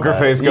 The poker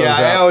face goes out.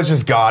 Yeah, I was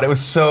just God. It was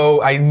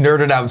so, I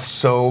nerded out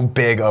so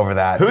big over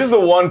that. Who's the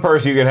one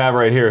person you could have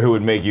right here who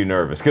would make you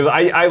nervous? Because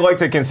I like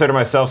to consider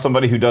myself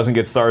somebody who doesn't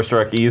get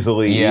starstruck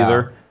easily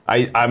either.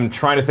 I'm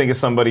trying to think of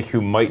somebody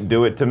who might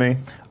do it to me.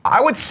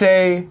 I would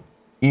say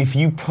if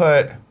you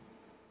put,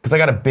 because I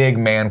got a big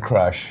man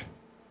crush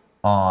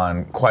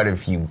on quite a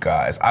few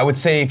guys. I would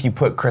say if you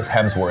put Chris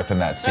Hemsworth in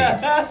that seat,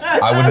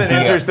 I wouldn't be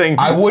interesting.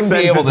 I wouldn't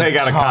be able to take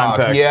out of talk.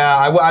 context. Yeah,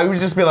 I would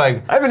just be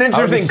like. I have an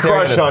interesting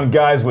crush on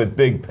guys with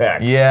big pecs.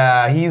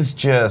 Yeah, he's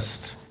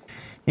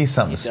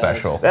something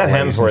special. That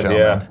Hemsworth,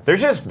 yeah.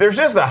 There's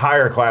just a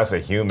higher class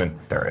of human.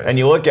 There is. And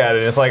you look at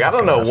it, it's like I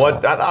don't know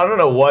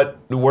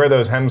where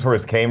those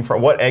Hemsworths came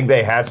from, what egg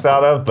they hatched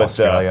out of, but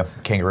Australia,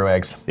 kangaroo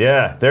eggs.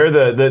 Yeah, they're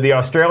the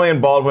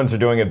Australian Baldwins are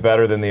doing it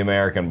better than the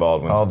American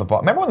Baldwins. Oh,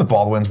 remember when the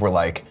Baldwins were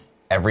like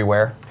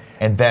everywhere,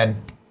 and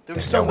then. There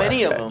were so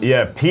many of them.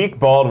 Yeah, peak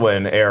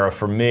Baldwin era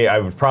for me, I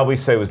would probably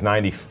say was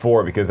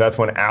 94 because that's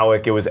when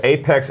it was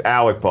Apex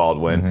Alec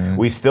Baldwin. Mm-hmm.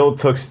 We still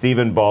took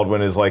Stephen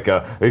Baldwin as like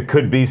it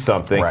could be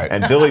something. Right.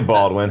 And Billy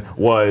Baldwin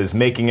was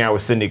making out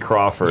with Cindy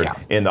Crawford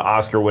in the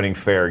Oscar-winning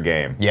Fair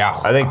Game. Yeah.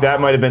 I think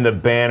that might have been the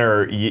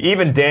banner.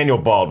 Even Daniel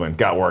Baldwin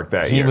got work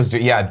that year.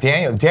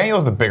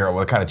 Daniel's the bigger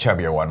one, the kind of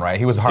chubbier one, right?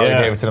 He was Harley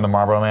Davidson in the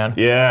Marlboro Man.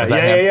 Yeah.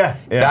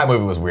 That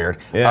movie was weird.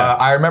 Yeah.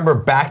 I remember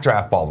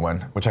Backdraft Baldwin,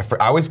 which I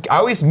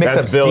always mix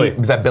up Steve.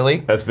 Was that Billy?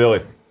 That's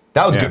Billy.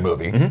 That was a good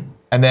movie. Mm-hmm.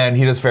 And then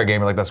he does Fair Game.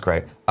 You're like, that's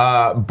great.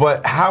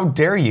 But how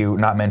dare you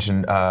not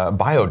mention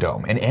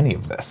Biodome in any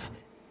of this?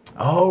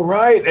 Oh,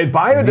 right.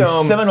 Biodome.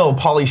 The seminal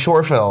Pauly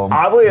Shore film.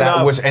 Oddly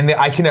enough. Is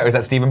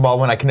that Stephen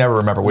Baldwin? I can never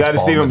remember which Baldwin.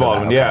 That is Stephen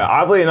Baldwin, yeah.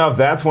 Oddly enough,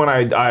 that's when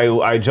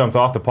I jumped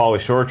off the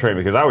Pauly Shore train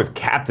because I was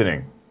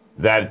captaining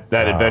that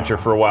adventure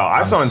for a while.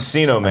 I saw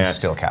Encino Man,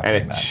 and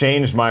it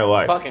changed my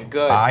life. Fucking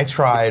good. I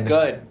tried it's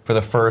good.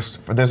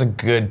 There's a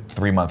good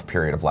 3-month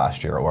period of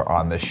last year where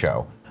on this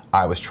show,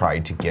 I was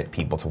trying to get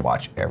people to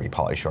watch every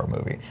Pauly Shore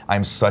movie.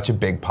 I'm such a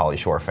big Pauly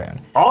Shore fan.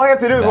 All I have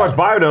to do is watch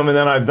Biodome, and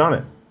then I've done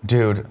it.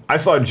 Dude. I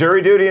saw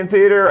Jury Duty in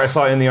theater. I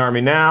saw In the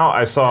Army Now.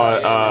 I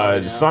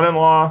saw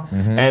Son-in-Law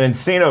and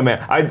Encino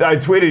Man. I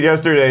tweeted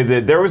yesterday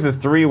that there was this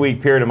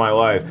 3-week period of my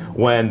life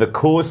when the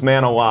coolest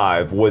man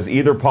alive was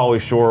either Pauly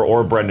Shore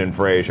or Brendan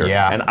Fraser.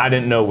 Yeah. And I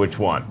didn't know which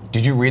one.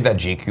 Did you read that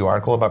GQ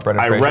article about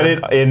Brendan Fraser? I read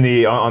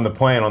it on the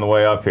plane on the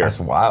way up here. That's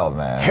wild,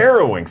 man.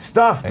 Harrowing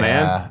stuff,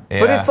 man. Yeah.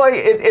 But it's like,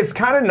 it's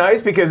kind of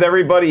nice because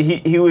everybody,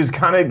 he was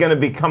kind of going to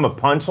become a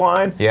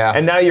punchline. Yeah.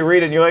 And now you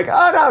read it and you're like,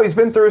 oh no, he's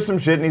been through some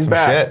shit and he's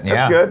back.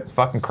 That's good. It's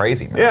fucking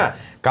crazy, man. Yeah.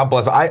 God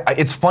bless.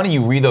 It's funny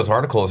you read those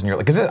articles and you're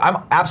like, because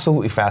I'm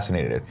absolutely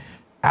fascinated.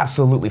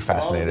 Absolutely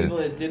fascinated. All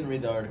the people that didn't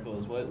read the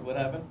articles, what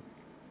happened?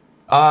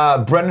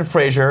 Brendan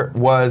Fraser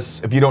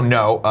was, if you don't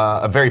know,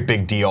 a very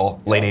big deal,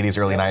 late 80s,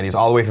 early 90s,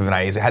 all the way through the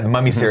 90s. It had the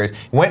Mummy series.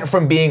 Went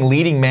from being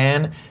leading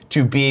man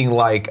to being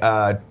like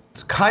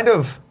kind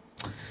of,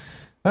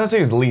 I don't say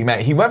he was the lead man.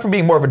 He went from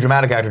being more of a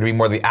dramatic actor to being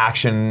more of the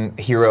action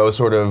hero,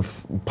 sort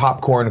of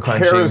popcorn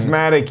crunching.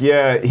 Charismatic,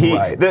 yeah.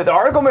 The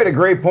article made a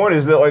great point.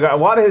 Is that like a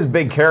lot of his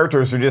big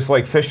characters are just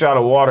like fish out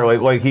of water.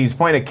 Like he's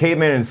playing a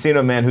caveman in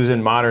Encino Man who's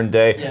in modern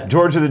day. Yeah.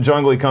 George of the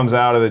Jungle, he comes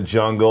out of the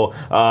jungle.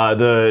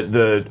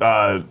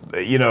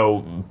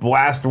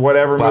 Blast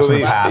whatever Blast movie.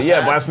 From the Past.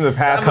 Yeah, Blast from the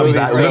Past. Comes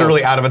out,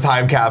 literally out of a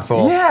time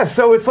capsule. Yeah,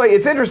 so it's like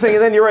it's interesting.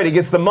 And then you're right. He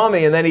gets the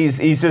Mummy, and then he's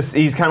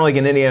kind of like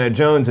an Indiana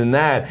Jones in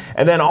that.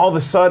 And then all of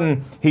a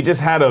sudden, he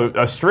just had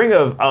a string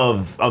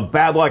of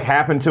bad luck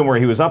happen to him where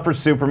he was up for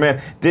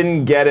Superman,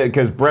 didn't get it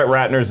because Brett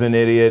Ratner's an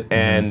idiot,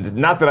 and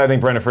not that I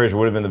think Brendan Fraser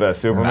would have been the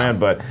best Superman,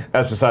 but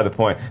that's beside the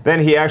point. Then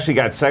he actually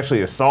got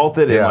sexually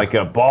assaulted in like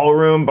a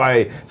ballroom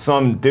by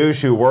some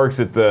douche who works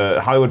at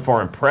the Hollywood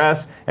Foreign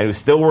Press and who's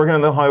still working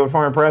on the Hollywood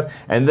Foreign Press,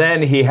 and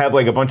then he had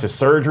like a bunch of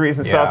surgeries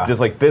and stuff, just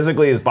like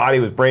physically his body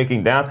was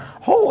breaking down.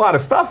 Whole lot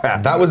of stuff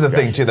happened. That was the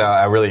thing too that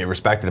I really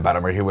respected about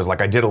him, where he was like,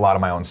 I did a lot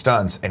of my own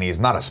stunts, and he's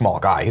not a small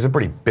guy. He's a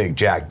pretty big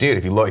jack dude.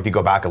 If you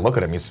go back and look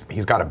at him,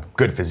 he's got a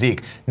good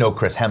physique. No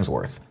Chris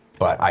Hemsworth,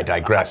 but I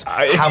digress.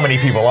 How many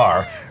people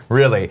are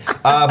really?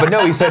 But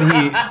no, he said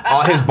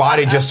his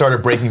body just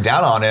started breaking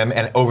down on him,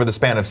 and over the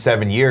span of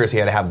 7 years, he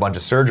had to have a bunch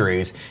of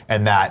surgeries,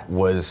 and that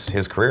was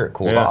his career. It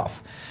cooled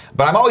off.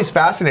 But I'm always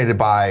fascinated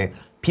by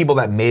people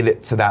that made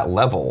it to that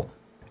level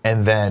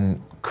and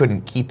then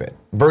couldn't keep it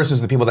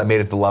versus the people that made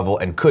it to the level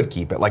and could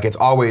keep it. Like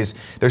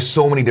there's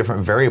so many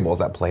different variables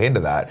that play into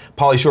that.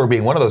 Pauly Shore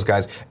being one of those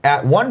guys.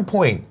 At one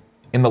point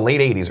in the late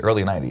 80s,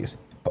 early 90s,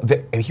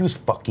 He was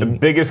fucking the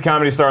biggest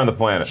comedy star on the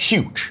planet.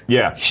 huge.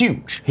 Yeah.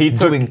 Huge. He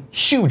took- doing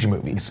huge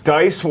movies.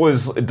 Dice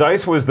was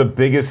the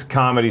biggest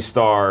comedy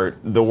star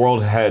the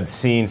world had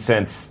seen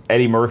since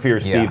Eddie Murphy or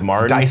Steve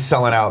Martin. Dice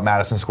selling out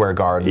Madison Square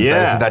Garden. Yeah.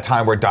 This is that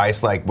time where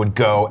Dice like would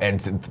go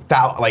and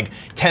like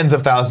tens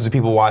of thousands of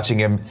people watching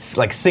him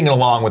like singing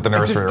along with the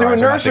nursery just doing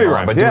rhymes. Or not nursery singing along,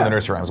 rhymes, but yeah. doing the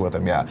nursery rhymes with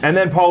him, yeah. And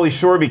then Pauly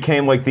Shore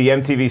became like the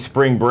MTV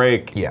Spring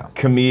Break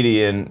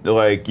comedian,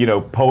 like,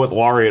 poet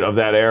laureate of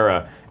that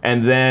era.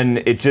 And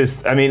then it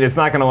just, it's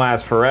not going to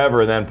last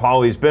forever. And then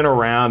Pauly's been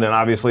around, and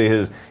obviously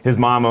his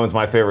mom owns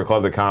my favorite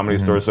club, the Comedy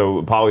Store,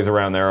 so Pauly's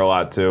around there a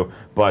lot too.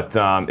 But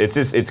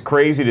it's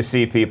crazy to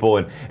see people,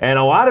 and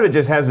a lot of it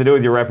just has to do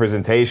with your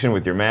representation,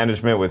 with your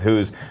management, with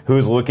who's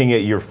looking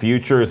at your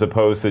future as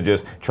opposed to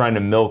just trying to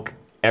milk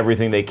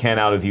everything they can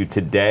out of you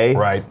today.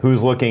 Right.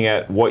 Who's looking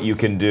at what you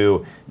can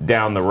do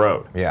down the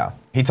road. Yeah.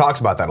 He talks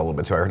about that a little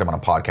bit too. I heard him on a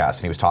podcast,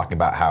 and he was talking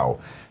about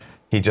how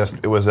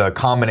it was a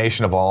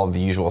combination of all of the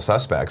usual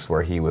suspects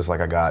where he was like,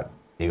 I got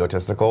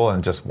egotistical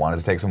and just wanted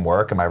to take some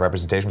work, and my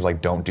representation was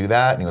like, don't do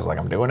that. And he was like,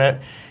 I'm doing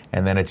it.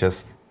 And then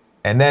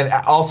then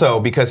also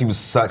because he was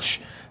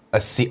such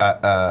sort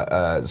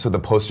of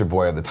the poster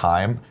boy of the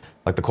time,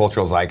 like the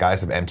cultural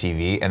zeitgeist of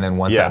MTV, and then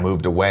once that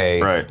moved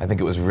away, I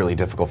think it was really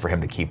difficult for him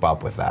to keep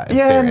up with that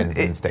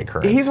and stay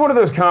current. He's one of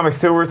those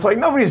comics too where it's like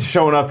nobody's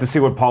showing up to see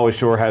what Pauly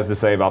Shore has to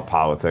say about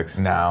politics.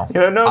 No.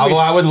 Nobody's...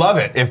 I would love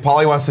it. If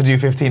Pauly wants to do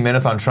 15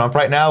 minutes on Trump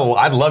right now, well,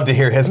 I'd love to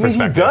hear his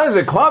perspective. He does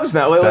at clubs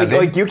now.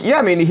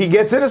 He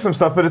gets into some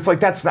stuff, but it's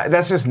like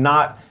that's just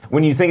not...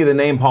 When you think of the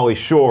name Pauly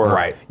Shore,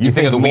 right. you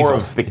think of the more weasel.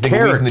 of the you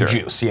character. Think of the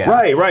juice, yeah.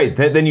 Right.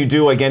 Then you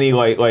do like any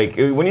like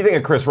when you think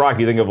of Chris Rock,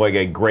 you think of like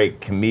a great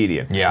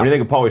comedian. Yeah. When you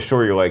think of Pauly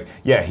Shore, you're like,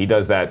 yeah, he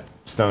does that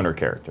stoner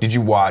character. Did you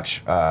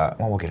watch?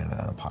 We'll get into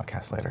that on the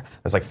podcast later.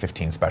 There's like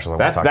 15 specials I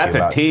want to talk to you about.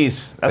 That's a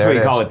tease. That's what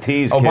you call a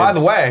tease. Oh, kids. by the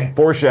way,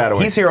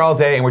 foreshadowing. He's here all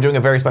day, and we're doing a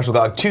very special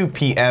dog 2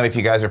 p.m. If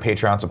you guys are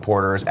Patreon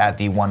supporters at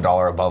the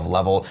 $1 above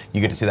level,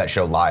 you get to see that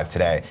show live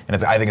today,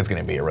 and I think it's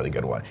going to be a really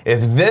good one.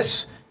 If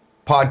this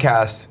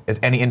podcast is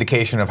any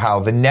indication of how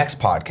the next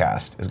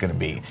podcast is going to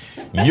be,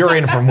 you're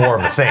in for more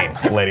of the same,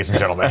 ladies and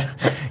gentlemen.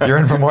 You're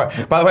in for more.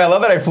 By the way, I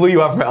love that I flew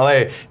you out from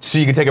LA so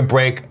you could take a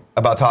break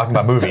about talking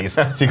about movies.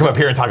 So you come up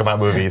here and talk about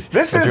movies.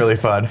 It's really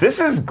fun.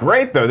 This is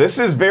great though. This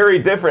is very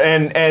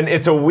different, and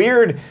it's a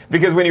weird,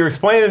 because when you're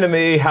explaining to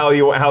me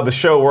how the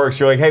show works,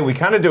 you're like, hey, we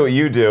kind of do what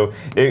you do.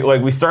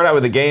 Like we start out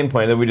with a game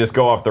plan, then we just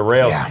go off the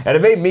rails, and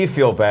it made me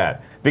feel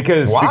bad.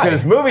 Because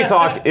movie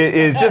talk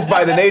is just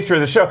by the nature of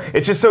the show,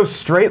 it's just so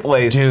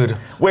straight-laced. Dude.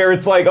 Where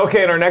it's like,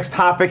 okay, in our next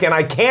topic, and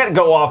I can't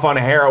go off on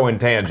heroin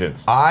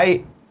tangents.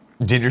 I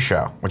did your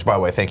show, which, by the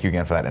way, thank you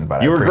again for that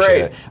invite. You were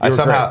great. I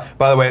somehow,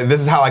 by the way, this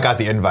is how I got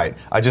the invite.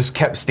 I just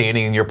kept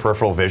standing in your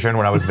peripheral vision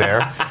when I was there,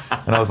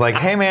 and I was like,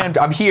 hey, man,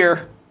 I'm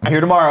here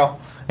tomorrow.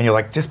 And you're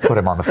like, just put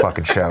him on the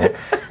fucking show.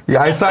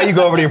 Yeah, I saw you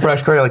go over to your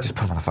press corps. You're like, just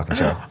put him on the fucking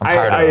show. I'm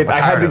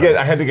tired of it.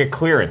 I had to get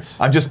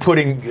clearance. I'm just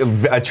putting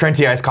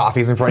Trenti iced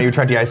coffees in front of you,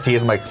 Trenti iced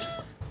teas. I'm like,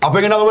 I'll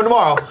bring another one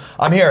tomorrow.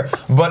 I'm here.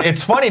 But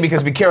it's funny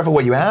because be careful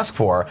what you ask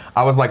for.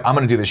 I was like, I'm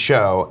going to do this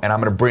show, and I'm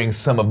going to bring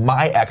some of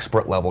my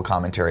expert level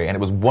commentary. And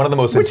it was one of the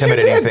most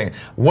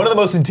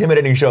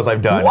intimidating shows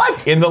I've done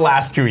in the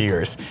last 2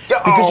 years.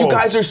 Because you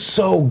guys are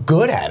so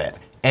good at it.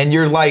 And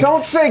you're like,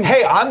 don't say,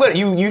 hey,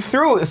 you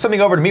threw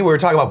something over to me. We were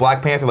talking about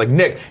Black Panther. Like,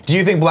 Nick, do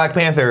you think Black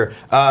Panther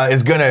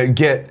is gonna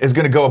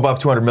go above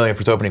 200 million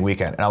for its opening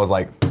weekend? And I was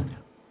like,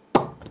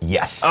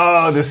 yes.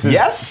 Oh, this is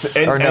yes.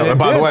 And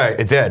by the way,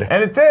 it did.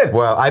 And it did.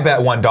 Well, I bet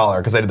 $1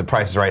 because I did the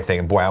Price is Right thing,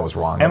 and boy, I was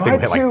wrong. I think we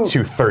hit like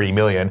 230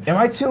 million. Am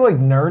I too like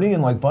nerdy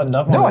and like buttoned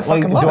up? No, I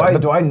fucking love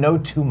it. Do I know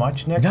too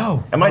much, Nick?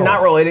 No. Am I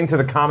not relating to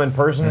the common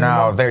person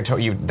anymore?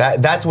 No,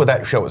 that's what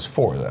that show is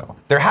for, though.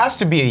 There has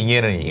to be a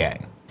yin and a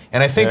yang.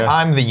 And I think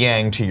I'm the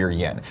yang to your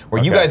yin,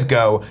 where you guys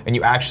go and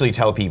you actually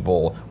tell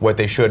people what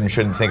they should and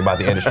shouldn't think about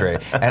the industry.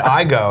 And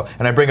I go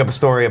and I bring up a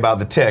story about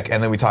the tick,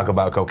 and then we talk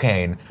about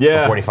cocaine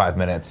for 45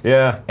 minutes.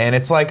 Yeah. And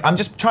it's like, I'm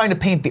just trying to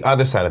paint the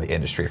other side of the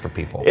industry for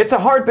people. It's a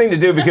hard thing to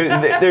do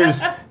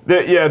because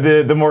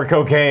the more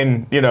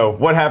cocaine,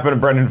 what happened to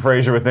Brendan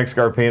Fraser with Nick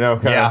Scarpino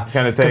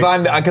kind of take.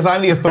 Because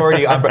I'm the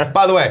authority.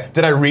 By the way,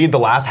 did I read the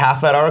last half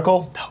of that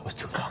article? No, it was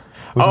too long.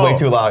 It was way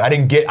too long.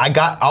 I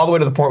got all the way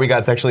to the point we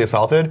got sexually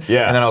assaulted.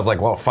 Yeah. And then I was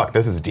like, well, fuck,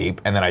 this is deep.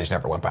 And then I just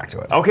never went back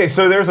to it. Okay,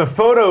 so there's a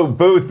photo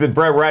booth that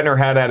Brett Ratner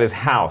had at his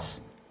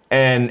house.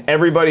 And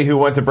everybody who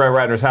went to Brett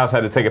Ratner's house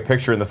had to take a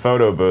picture in the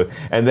photo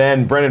booth. And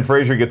then Brendan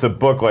Fraser gets a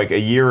book like a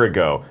year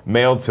ago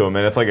mailed to him.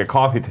 And it's like a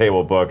coffee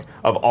table book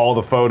of all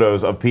the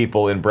photos of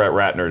people in Brett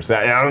Ratner's.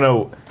 I don't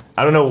know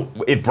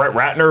if Brett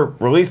Ratner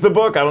released the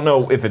book. I don't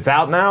know if it's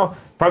out now.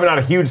 Probably not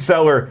a huge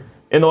seller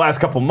in the last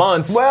couple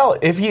months. Well,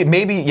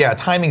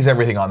 timing's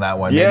everything on that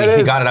one. Yeah, maybe if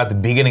he got it at the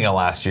beginning of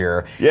last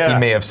year, Yeah. he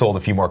may have sold a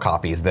few more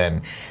copies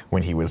than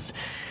when he was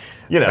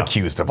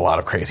accused of a lot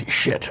of crazy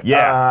shit.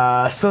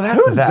 Yeah. So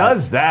that's Who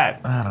does that?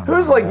 I don't know.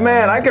 Who's like,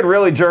 man, I could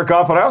really jerk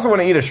off, but I also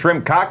want to eat a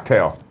shrimp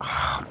cocktail.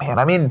 Man,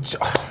 I mean,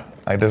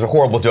 there's a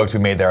horrible joke to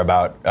be made there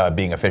about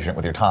being efficient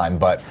with your time,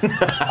 but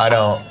I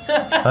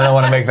don't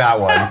want to make that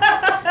one.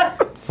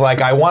 It's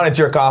like I want to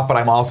jerk off, but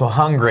I'm also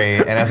hungry,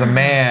 and as a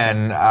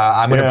man,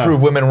 I'm going to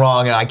prove women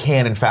wrong, and I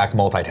can in fact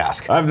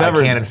multitask. I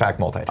can in fact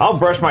multitask. I'll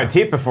brush my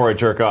teeth before I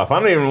jerk off. I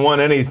don't even want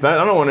any.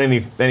 I don't want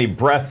any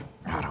breath.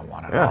 I don't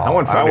want it. Yeah, I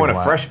want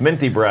a fresh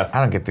minty breath.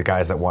 I don't get the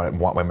guys that want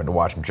women to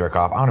watch them jerk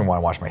off. I don't even want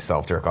to watch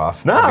myself jerk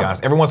off. No. To be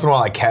honest. Every once in a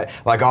while,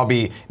 I'll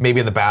be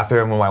maybe in the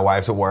bathroom when my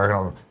wife's at work,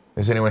 and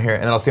is anyone here?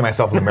 And then I'll see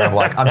myself in the mirror. I'm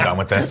like, I'm done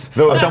with this.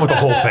 I'm done with the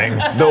whole thing.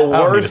 The I don't need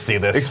to worst see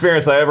this.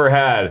 experience I ever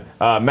had,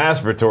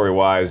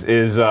 masturbatory-wise,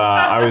 is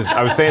I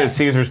was staying at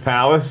Caesar's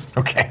Palace.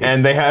 Okay.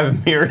 And they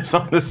have mirrors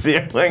on the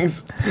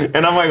ceilings,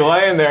 and I'm like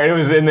laying there. It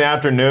was in the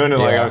afternoon,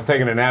 and like I was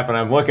taking a nap, and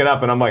I'm looking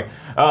up, and I'm like,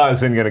 oh, this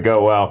isn't gonna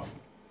go well.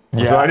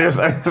 Yeah. So I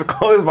just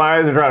close my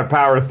eyes and try to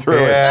power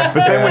through it.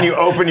 But then when you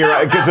open your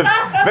eyes, because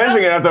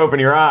eventually you're gonna have to open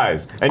your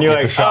eyes, and you're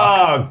like,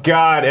 oh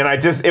God! And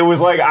it was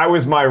like I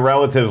was my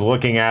relatives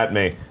looking at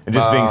me and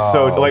just being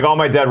so like all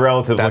my dead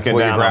relatives looking down. That's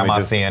what your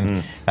grandma's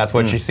seeing. That's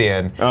what she's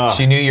seeing.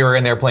 She knew you were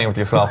in there playing with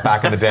yourself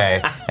back in the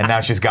day, and now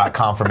she's got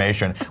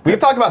confirmation. We've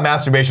talked about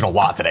masturbation a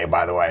lot today,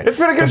 by the way. It's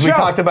been a good show. We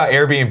talked about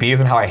Airbnbs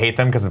and how I hate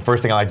them because the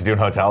first thing I like to do in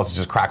hotels is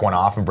just crack one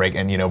off and break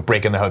in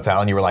the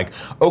hotel, and you were like,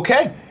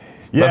 okay.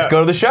 Yeah. Let's go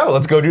to the show.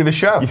 Let's go do the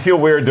show. You feel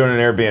weird doing an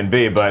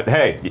Airbnb, but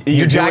hey,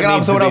 you're jacking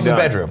off someone else's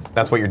bedroom.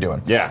 That's what you're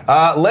doing.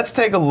 Yeah. Let's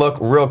take a look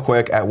real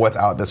quick at what's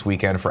out this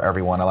weekend for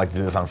everyone. I like to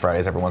do this on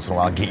Fridays every once in a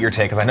while. Get your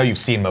take, because I know you've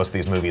seen most of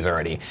these movies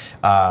already.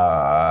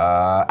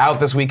 Out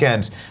this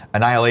weekend,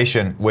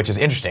 Annihilation, which is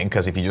interesting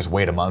because if you just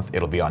wait a month,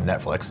 it'll be on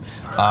Netflix,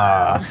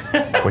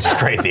 which is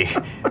crazy.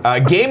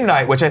 Game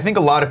Night, which I think a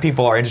lot of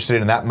people are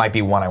interested in. That might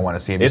be one I want to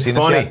see. Have you seen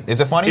this yet?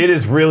 Is it funny? It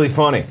is really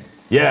funny.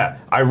 Yeah,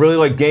 I really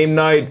like Game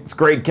Night. It's a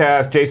great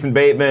cast. Jason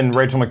Bateman,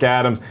 Rachel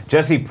McAdams.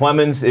 Jesse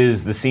Plemons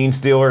is the scene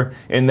stealer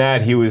in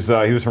that. He was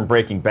from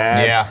Breaking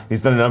Bad. Yeah.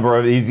 He's done a number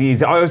of.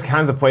 He's always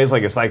kinds of plays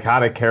like a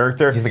psychotic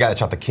character. He's the guy that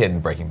shot the kid in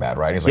Breaking Bad,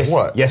 right? He's like,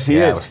 what? Yes, he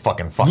is. It was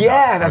fucking fucked up.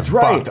 Yeah, that's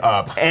right. Fucked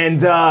up.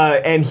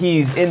 And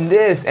he's in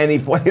this, and he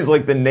plays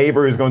like the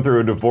neighbor who's going through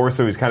a divorce,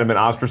 so he's kind of been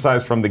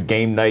ostracized from the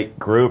Game Night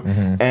group,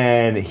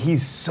 and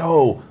he's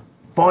so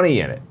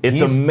funny in it.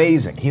 It's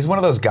amazing. He's one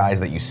of those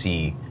guys that you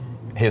see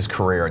his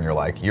career and you're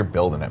like, you're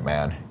building it,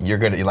 man. You're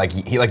gonna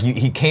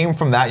he came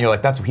from that and you're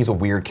like, he's a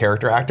weird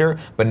character actor,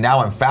 but now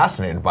I'm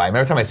fascinated by him.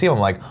 Every time I see him, I'm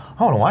like,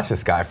 I want to watch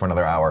this guy for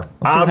another hour.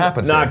 Let's see what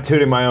happens. I'm not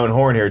tooting my own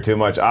horn here too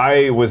much.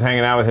 I was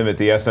hanging out with him at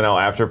the SNL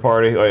after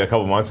party like a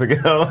couple months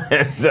ago,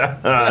 and he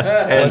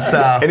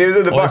was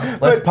at the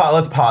bar.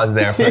 Let's pause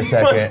there for a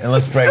second and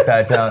let's break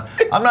that down.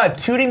 I'm not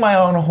tooting my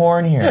own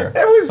horn here,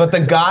 but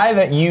the guy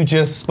that you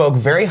just spoke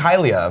very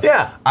highly of,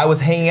 I was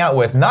hanging out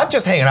with, not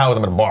just hanging out with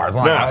him at a bar. It's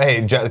like,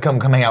 hey,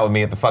 come hang out with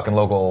me at the fucking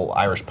local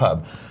Irish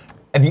pub.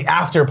 At the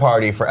after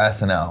party for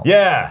SNL.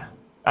 Yeah.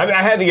 I mean,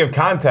 I had to give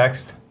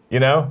context, you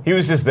know? He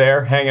was just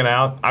there hanging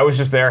out. I was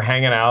just there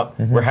hanging out.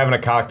 We're having a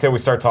cocktail. We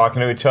start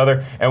talking to each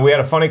other. And we had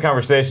a funny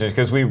conversation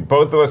because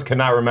both of us could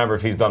not remember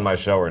if he's done my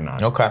show or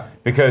not. Okay.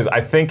 Because I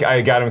think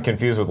I got him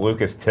confused with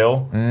Lucas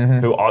Till,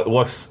 who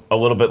looks a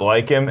little bit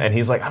like him. And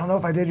he's like, I don't know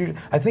if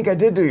I think I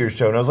did do your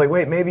show. And I was like,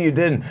 wait, maybe you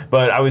didn't.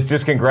 But I was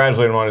just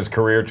congratulating him on his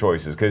career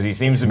choices because he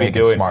seems to be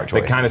doing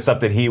the kind of stuff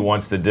that he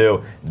wants to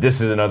do.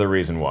 This is another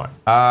reason why.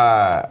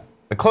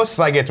 The closest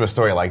I get to a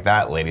story like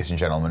that, ladies and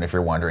gentlemen, if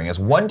you're wondering, is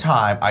one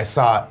time I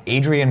saw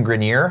Adrian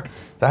Grenier.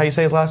 Is that how you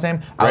say his last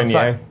name?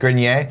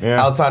 Grenier.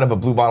 Outside of a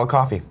Blue Bottle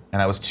Coffee, and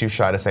I was too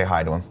shy to say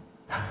hi to him.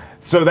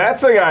 So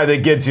that's the guy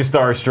that gets you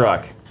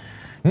starstruck.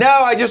 No,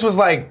 I just was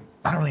like,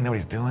 I don't really know what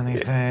he's doing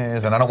these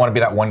days, and I don't want to be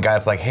that one guy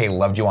that's like, hey,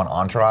 loved you on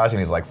Entourage, and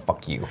he's like,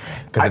 fuck you,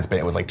 because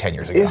it was like 10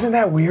 years ago. Isn't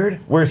that weird?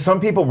 Where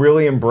some people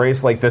really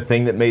embrace like the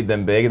thing that made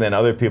them big, and then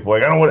other people are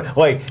like, I don't want to,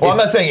 like. Well, I'm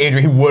not saying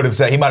Adrian, he would have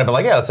said, he might have been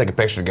like, yeah, let's take a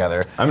picture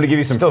together. I'm going to give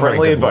you some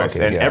friendly advice,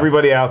 and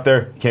everybody out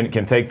there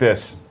can take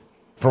this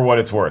for what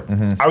it's worth.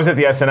 I was at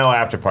the SNL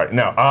after party.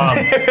 No.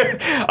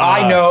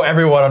 I know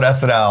everyone on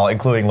SNL,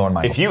 including Lorne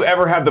Michaels. If you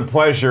ever have the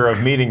pleasure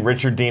of meeting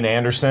Richard Dean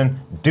Anderson,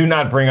 do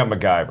not bring up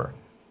MacGyver.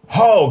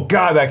 Oh,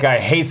 God, that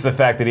guy hates the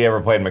fact that he ever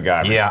played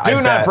MacGyver. Yeah,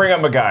 Do not bring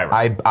up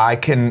MacGyver. I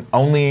can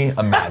only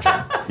imagine.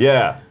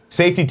 Yeah.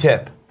 Safety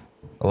tip,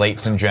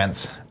 ladies and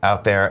gents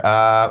out there.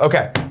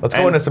 Okay, let's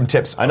go into some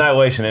tips.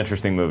 Annihilation,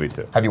 interesting movie,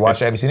 too. Have you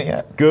watched it? Have you seen it yet?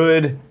 It's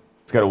good.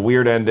 It's got a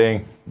weird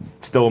ending.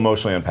 Still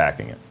emotionally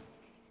unpacking it.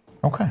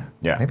 Okay.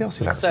 Yeah. Maybe I'll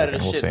see that. Excited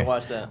as we'll shit see. to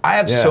watch that. I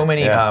have so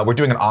many. We're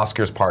doing an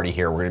Oscars party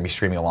here. We're going to be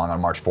streaming along on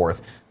March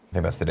 4th. I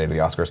think that's the date of the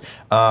Oscars.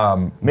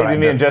 Maybe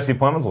me and Jesse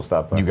Plemons will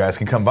stop by. You guys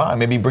can come by.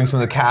 Maybe bring some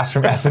of the cast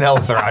from SNL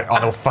if they're out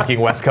on the fucking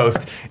West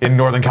Coast in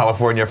Northern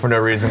California for no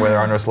reason where there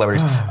are no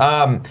celebrities.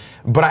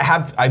 But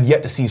I've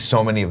yet to see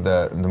so many of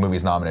the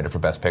movies nominated for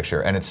Best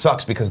Picture, and it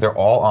sucks because they're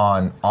all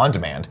on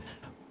demand,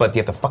 but you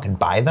have to fucking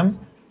buy them.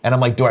 And I'm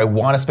like, do I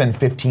want to spend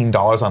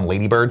 $15 on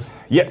Lady Bird?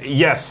 Yeah,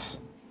 yes.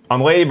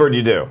 On Lady Bird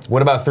you do.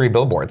 What about 3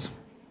 Billboards?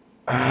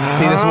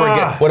 See, this is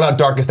where what about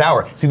Darkest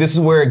Hour? See, this is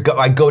where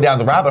I go down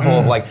the rabbit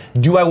hole of like,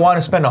 do I want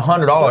to spend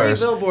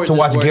 $100 to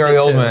watch Gary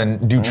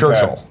Oldman do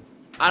Churchill?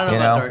 I don't know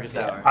about Darkest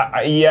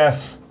Hour.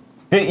 Yes.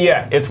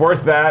 Yeah, it's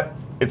worth that.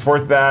 It's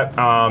worth that.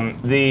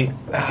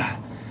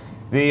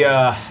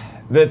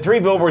 The Three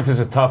Billboards is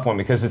a tough one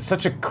because it's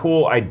such a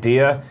cool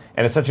idea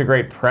and it's such a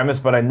great premise,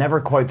 but I never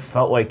quite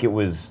felt like it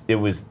was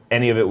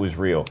any of it was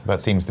real.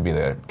 That seems to be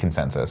the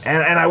consensus.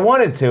 And I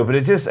wanted to, but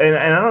it just and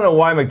I don't know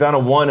why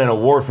McDonough won an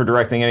award for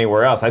directing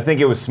anywhere else. I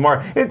think it was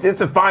smart. It's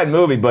a fine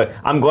movie, but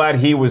I'm glad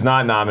he was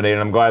not nominated.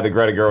 I'm glad that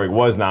Greta Gerwig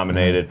was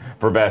nominated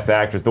for Best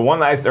Actress.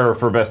 Or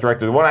for Best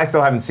Director. The one I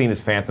still haven't seen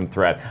is Phantom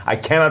Thread. I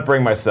cannot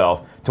bring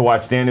myself to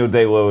watch Daniel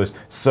Day-Lewis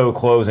sew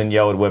clothes and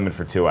yell at women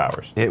for 2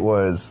 hours. It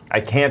was. I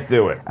can't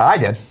do it. I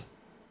did.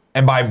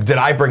 And did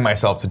I bring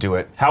myself to do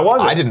it? How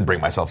was it? I didn't bring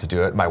myself to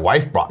do it. My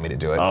wife brought me to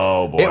do it.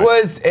 Oh, boy. It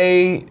was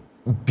a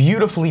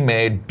beautifully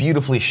made,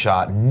 beautifully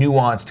shot,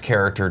 nuanced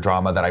character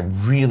drama that I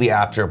really,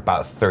 after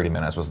about 30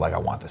 minutes, was like, I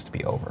want this to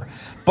be over.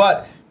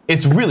 But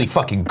it's really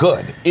fucking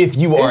good. If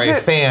you are a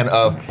fan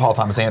of Paul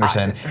Thomas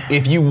Anderson,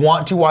 if you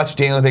want to watch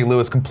Daniel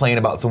Day-Lewis complain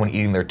about someone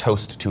eating their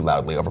toast too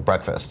loudly over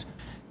breakfast,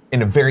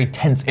 in a very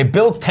tense, it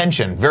builds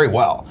tension very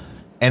well.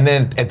 And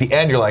then at the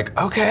end, you're like,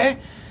 okay.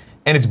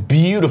 And it's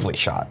beautifully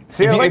shot.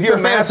 See, if you're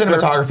a fan of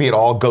cinematography at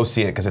all, go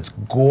see it because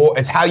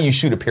it's how you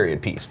shoot a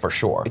period piece for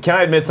sure. Can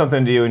I admit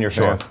something to you and your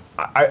fans?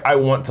 I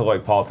want to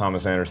like Paul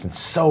Thomas Anderson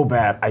so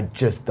bad. I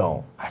just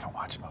don't. I haven't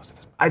watched most of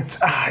his movies.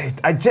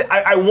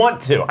 I want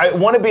to. I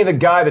want to be the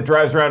guy that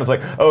drives around and is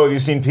like, oh, have you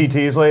seen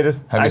PT's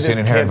latest? Have you seen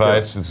Inherent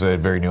Vice? It's a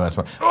very nuanced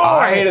movie. Oh,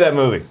 I hated that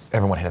movie.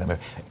 Everyone hated that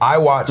movie. I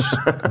watched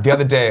the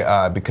other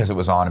day because it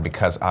was on and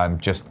because I'm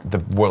just the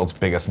world's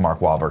biggest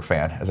Mark Wahlberg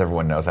fan, as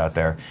everyone knows out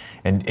there.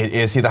 And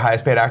is he the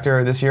highest paid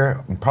actor this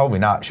year? Probably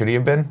not. Should he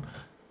have been?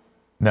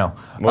 No.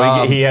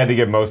 Well, he had to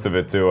give most of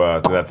it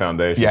to that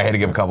foundation. Yeah, he had to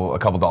give a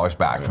couple dollars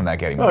back from that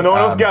Getty movie. Oh, no one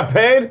else got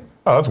paid?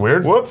 Oh, that's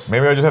weird. Whoops.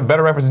 Maybe I just have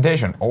better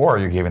representation. Or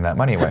you're giving that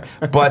money away.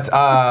 But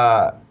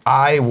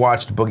I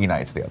watched Boogie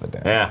Nights the other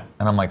day. Yeah.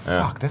 And I'm like,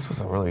 fuck, this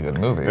was a really good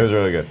movie. It was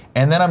really good.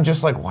 And then I'm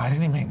just like, why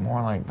didn't he make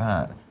more like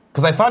that?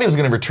 Because I thought he was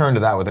going to return to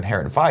that with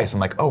Inherent Vice. I'm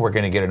like, oh, we're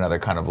going to get another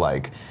kind of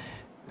like,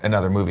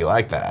 another movie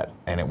like that.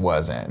 And it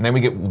wasn't. And then we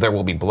get There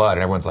Will Be Blood.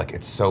 And everyone's like,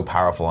 it's so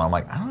powerful. And I'm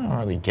like, I don't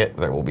really get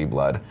There Will Be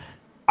Blood.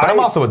 But I'm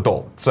also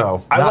adult.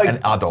 So not an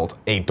adult,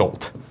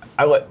 adult.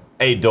 I like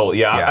adult,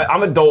 yeah.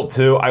 I'm adult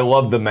too. I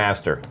love The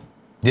Master.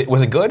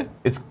 Was it good?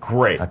 It's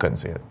great. I couldn't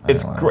see it.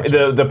 It's great.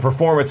 The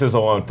performances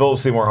alone. Philip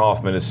Seymour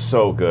Hoffman is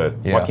so good.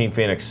 Yeah. Joaquin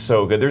Phoenix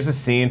so good. There's a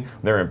scene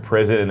they're in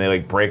prison and they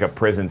like break a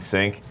prison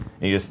sink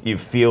and you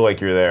feel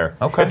like you're there.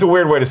 Okay. It's a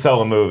weird way to sell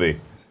a movie.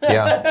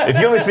 Yeah. If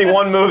you only see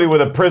one movie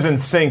with a prison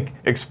sink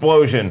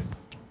explosion,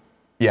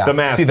 The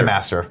Master. See The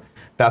Master.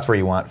 That's where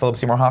you want Philip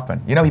Seymour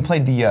Hoffman. You know, he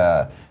played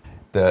the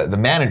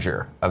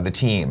manager of the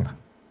team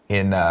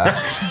in the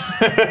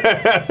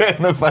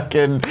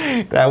fucking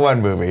that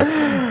one movie.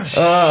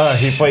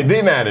 He played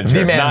the manager.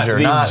 The manager,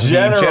 not the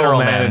general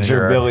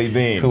manager, Billy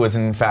Bean, who was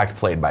in fact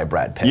played by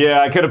Brad Pitt.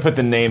 Yeah, I could have put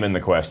the name in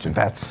the question.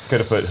 Could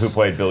have put who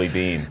played Billy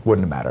Bean.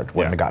 Wouldn't have mattered.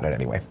 Wouldn't have gotten it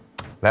anyway.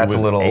 That's a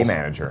little a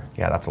manager.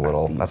 Yeah, that's a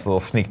little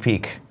sneak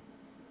peek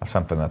of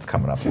something that's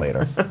coming up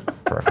later.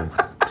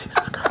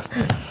 Jesus Christ.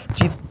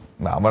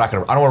 No, we're not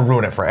gonna. I don't want to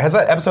ruin it for. Has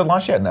that episode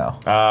launched yet? No.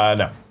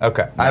 No.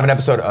 Okay. I have an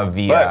episode of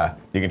the.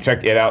 You can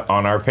check it out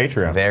on our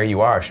Patreon. There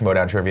you are,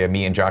 Schmodown Trivia.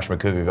 Me and Josh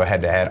McCouga go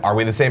head to head. Are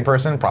we the same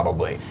person?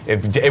 Probably.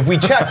 If we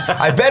checked,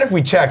 I bet if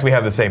we checked, we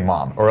have the same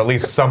mom, or at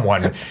least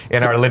someone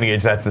in our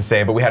lineage that's the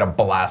same. But we had a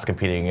blast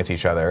competing against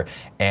each other,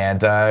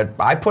 and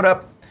I put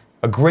up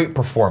a great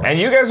performance. And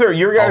you guys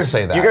I'll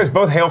say that. You guys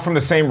both hail from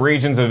the same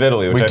regions of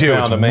Italy, which I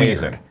found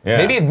amazing.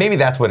 Yeah. Maybe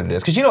that's what it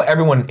is, because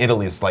everyone in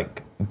Italy is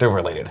like they're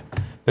related.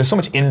 There's so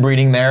much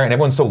inbreeding there, and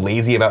everyone's so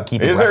lazy about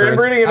keeping records. Is there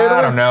inbreeding in Italy?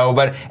 I don't know,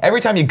 but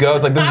every time you go,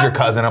 it's like, this is your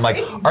cousin. I'm like,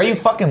 are you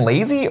fucking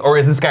lazy, or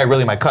is this guy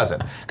really my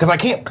cousin? Because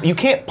you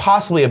can't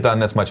possibly have done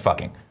this much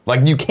fucking.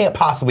 Like, you can't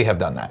possibly have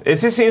done that. It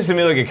just seems to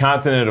me like a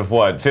continent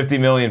of 50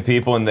 million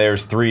people, and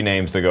there's 3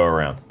 names to go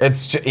around.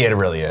 It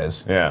really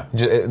is. Yeah.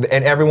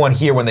 And everyone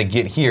here, when they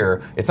get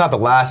here, it's not the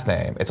last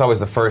name. It's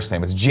always the first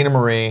name. It's Gina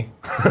Marie.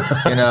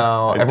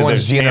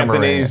 Everyone's Gina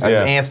Anthony's, Marie.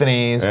 There's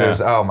Anthony's. Yeah. There's,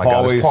 oh my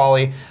God, there's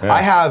Paulie. Yeah.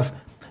 I have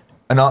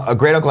a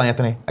great Uncle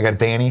Anthony. I got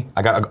Danny.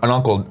 I got an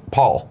Uncle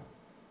Paul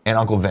and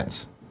Uncle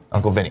Vince.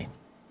 Uncle Vinny.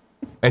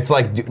 It's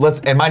like,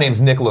 and my name's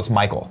Nicholas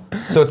Michael.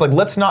 So it's like,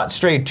 let's not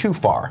stray too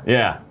far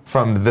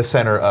from the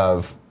center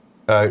of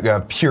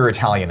pure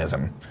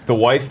Italianism. Is the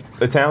wife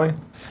Italian?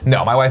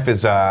 No, my wife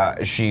is,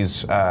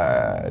 she's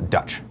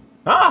Dutch.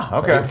 Ah,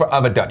 okay.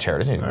 Of a Dutch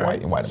heritage,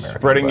 white American.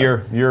 Spreading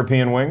your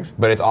European wings?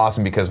 But it's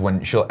awesome because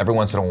when every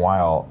once in a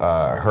while,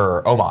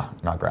 her Oma,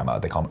 not grandma,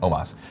 they call them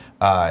Omas,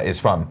 is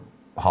from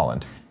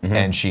Holland. Mm-hmm.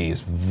 And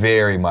she's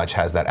very much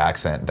has that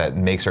accent that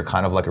makes her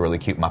kind of like a really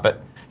cute Muppet.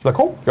 She's like,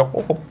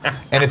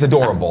 and it's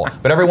adorable.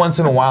 But every once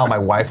in a while, my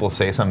wife will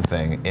say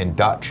something in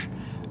Dutch,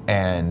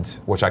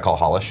 which I call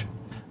Hollish,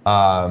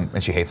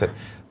 and she hates it.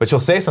 But she'll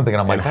say something,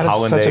 and I'm like, that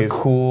is such a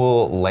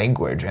cool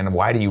language, and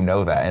why do you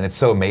know that? And it's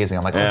so amazing.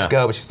 I'm like, let's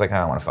go. But she's like, I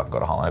don't want to fucking go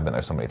to Holland. I've been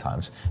there so many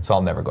times, so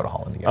I'll never go to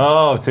Holland again.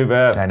 Oh, too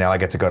bad. I know, I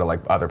get to go to like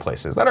other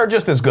places that are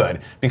just as good,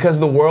 because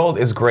the world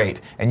is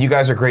great, and you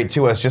guys are great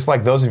to us, just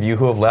like those of you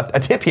who have left a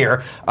tip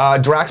here.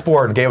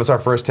 Draxborn gave us our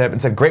first tip and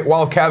said, Great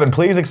Wall of Kevin,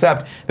 please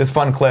accept this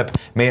fun clip.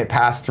 May it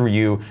pass through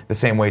you the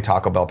same way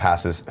Taco Bell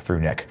passes through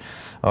Nick.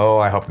 Oh,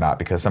 I hope not,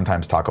 because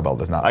sometimes Taco Bell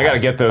does not I got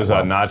to get those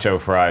nacho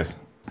fries.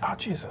 Oh,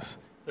 Jesus.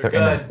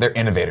 They're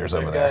innovators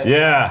over there.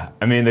 Yeah,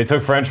 I mean, they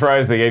took French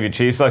fries, they gave you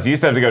cheese sauce. You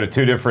used to have to go to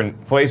 2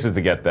 different places to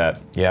get that.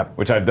 Yep.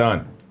 Which I've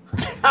done.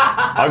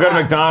 I'll go to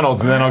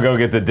McDonald's and then I'll go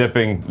get the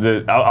dipping.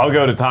 I'll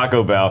go to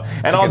Taco Bell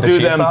and I'll do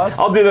them. Sauce?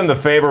 I'll do them the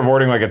favor of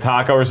ordering like a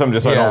taco or something,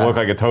 just so I don't look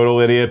like a total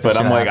idiot. But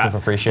I'm like, for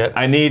free shit.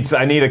 I need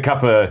a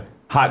cup of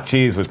hot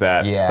cheese with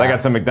that. Yeah. I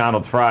got some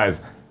McDonald's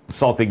fries,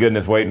 salty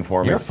goodness waiting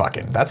for me. You're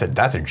fucking. That's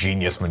a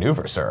genius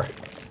maneuver, sir.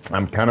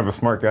 I'm kind of a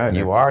smart guy.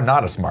 You are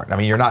not a smart. I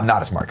mean, you're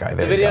not a smart guy.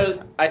 There the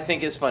video I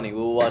think is funny.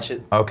 We'll watch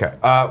it. Okay.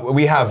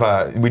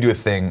 We do a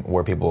thing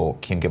where people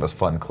can give us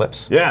fun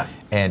clips. Yeah.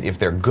 And if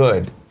they're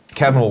good,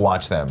 Kevin will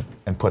watch them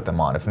and put them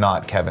on. If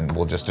not, Kevin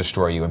will just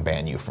destroy you and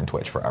ban you from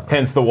Twitch forever.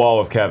 Hence the Wall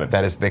of Kevin.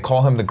 That is, they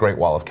call him the Great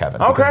Wall of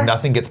Kevin. Okay. Because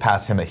nothing gets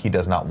past him that he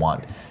does not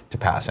want to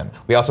pass him.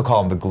 We also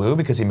call him the Glue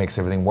because he makes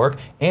everything work,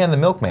 and the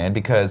Milkman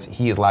because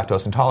he is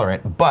lactose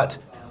intolerant, but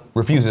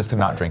refuses to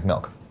not drink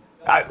milk.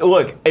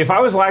 Look, if I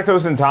was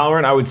lactose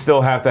intolerant, I would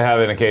still have to have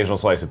an occasional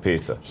slice of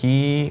pizza.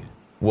 He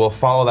will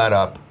follow that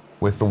up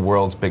with the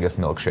world's biggest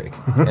milkshake,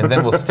 and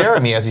then will stare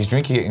at me as he's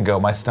drinking it and go,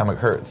 "My stomach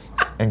hurts,"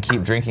 and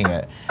keep drinking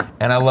it.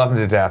 And I love him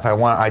to death.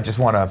 I just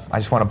want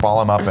to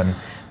ball him up and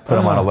put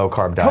him on a low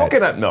carb diet.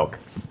 Coconut milk.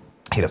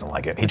 He doesn't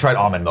like it. He tried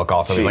almond milk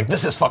also. He's like,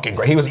 this is fucking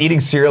great. He was eating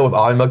cereal with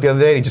almond milk the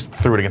other day, and he just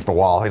threw it against the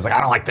wall. He's like, I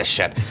don't like this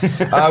shit.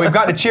 We've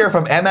gotten a cheer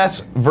from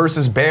MS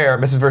versus Bear.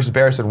 Mrs. versus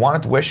Bear said,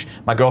 wanted to wish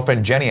my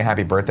girlfriend Jenny a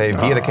happy birthday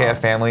via the KF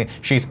family.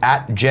 She's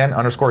at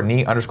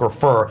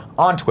Jen_knee_fur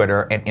on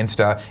Twitter and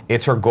Insta.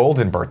 It's her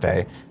golden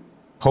birthday.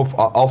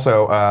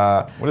 Also,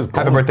 what is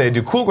happy birthday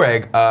to Cool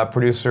Greg,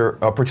 producer,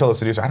 Portillo's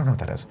seducer. I don't know what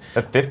that is.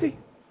 At 50?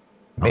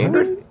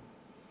 Maybe?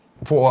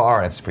 Well, all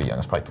right, it's pretty young.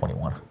 It's probably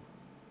 21.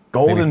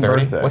 Golden Maybe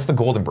 30? birthday. What's the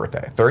golden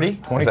birthday? 30?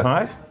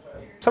 25?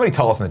 Somebody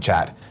tell us in the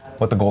chat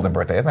what the golden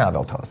birthday is. Now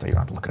they'll tell us that. You don't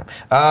have to look it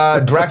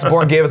up.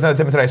 Draxborn gave us another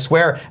tip and said, I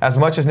swear, as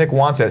much as Nick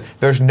wants it,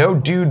 there's no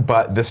dude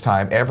but this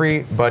time.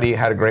 Everybody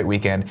had a great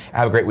weekend.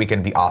 Have a great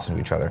weekend. Be awesome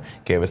to each other.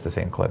 Gave us the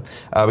same clip.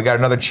 We got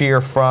another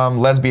cheer from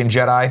Lesbian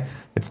Jedi.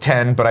 It's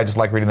 10, but I just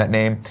like reading that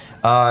name.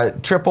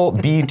 Triple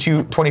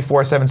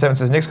B22477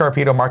 says, Nick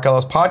Scarpito, Mark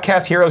Ellis,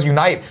 Podcast Heroes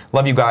Unite.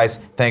 Love you guys.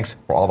 Thanks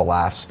for all the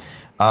laughs.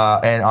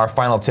 And our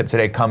final tip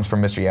today comes from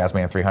Mr.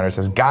 Yasman300.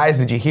 Says, guys,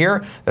 did you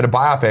hear that a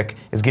biopic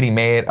is getting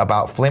made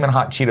about Flamin'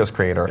 Hot Cheetos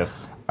creator?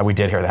 Yes. We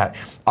did hear that.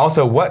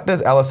 Also, what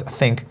does Ellis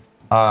think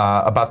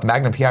about the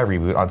Magnum PI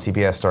reboot on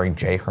CBS starring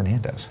Jay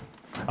Hernandez?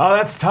 Oh,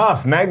 that's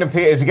tough. Magnum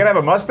PI, is he gonna have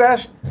a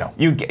mustache? No.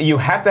 You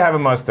have to have a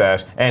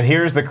mustache. And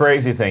here's the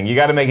crazy thing: you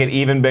got to make it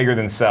even bigger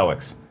than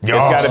Selleck's. Yo.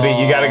 It's got to be.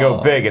 You got to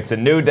go big. It's a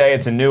new day.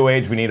 It's a new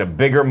age. We need a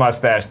bigger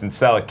mustache than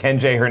Selleck. Can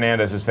Jay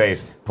Hernandez's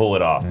face pull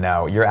it off?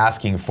 No, you're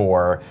asking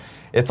for.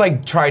 It's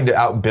like trying to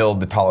outbuild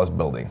the tallest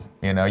building.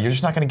 You know, you're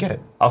just not going to get it.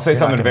 I'll say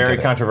something very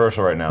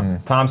controversial right now.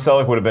 Tom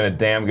Selleck would have been a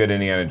damn good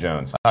Indiana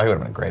Jones. Oh, he would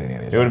have been a great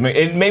Indiana Jones. It would have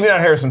been, maybe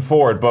not Harrison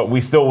Ford, but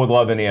we still would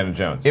love Indiana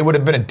Jones. It would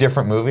have been a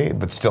different movie,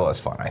 but still as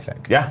fun, I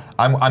think. Yeah.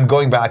 I'm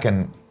going back,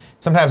 and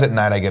sometimes at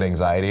night I get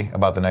anxiety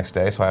about the next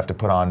day, so I have to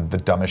put on the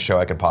dumbest show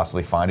I can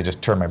possibly find to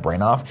just turn my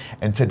brain off.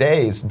 And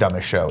today's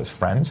dumbest show is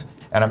Friends,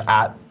 and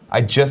I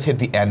just hit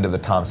the end of the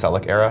Tom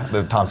Selleck era,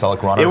 the Tom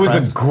Selleck run. It was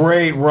a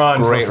great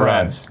run for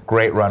Friends.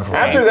 Great run for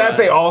Friends. After that,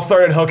 they all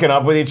started hooking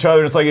up with each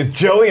other. It's like, is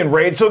Joey and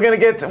Rachel gonna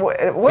get?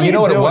 What are you know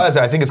what doing? it was?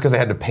 I think it's because they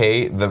had to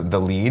pay the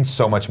leads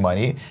so much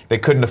money. They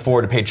couldn't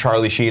afford to pay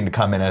Charlie Sheen to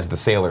come in as the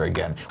sailor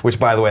again. Which,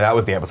 by the way, that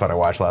was the episode I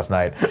watched last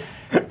night.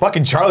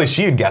 Fucking Charlie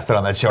Sheen guested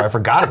on that show. I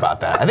forgot about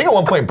that. I think at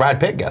one point Brad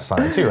Pitt guested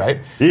on it too, right?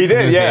 He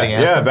did,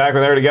 yeah. Back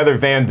when they were together,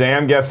 Van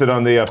Damme guested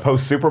on the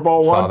post Super Bowl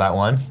one. Saw that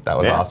one. That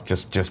was awesome.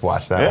 Just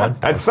watched that one.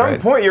 At some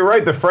point, you're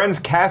right. The Friends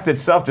cast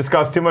itself just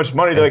cost too much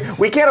money. They're like,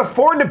 we can't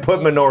afford to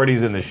put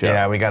minorities in the show.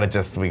 Yeah, we gotta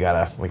just do what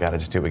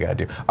we gotta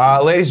do.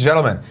 Ladies and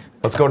gentlemen,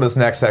 let's go to this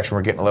next section.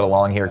 We're getting a little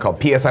long here,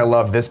 called P.S. I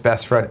Love This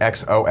Best Friend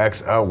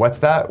XOXO. What's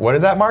that? What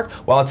is that, Mark?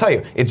 Well, I'll tell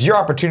you. It's your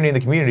opportunity in the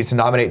community to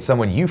nominate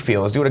someone you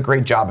feel is doing a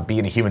great job at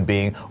being a human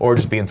being or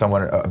just being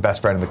someone, a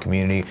best friend in the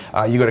community.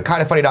 You go to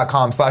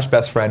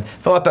kindafunny.com/bestfriend,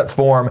 fill out that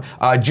form.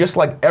 Just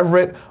like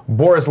Everett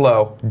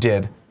Borislow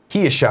did,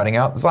 he is shouting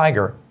out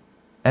Zyger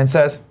and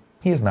says,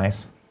 he is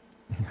nice.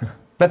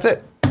 That's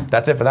it.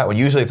 That's it for that one.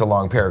 Usually it's a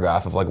long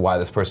paragraph of like why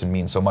this person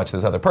means so much to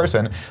this other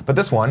person, but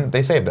this one,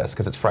 they saved us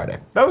because it's Friday.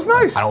 That was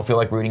nice. I don't feel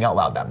like reading out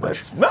loud that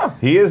much. No,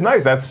 he is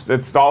nice.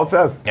 That's all it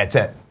says. That's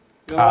it.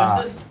 You want to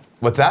watch this?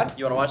 What's that?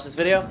 You want to watch this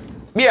video?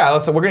 Yeah,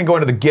 we're going to go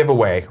into the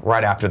giveaway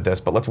right after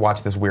this, but let's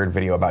watch this weird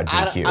video about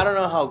DQ. I don't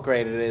know how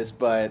great it is,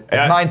 but...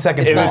 It's 9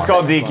 seconds long. If long. it's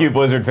called DQ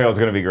Blizzard Fail, it's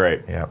going to be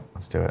great. Yep,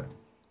 let's do it.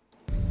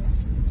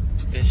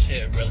 this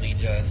shit really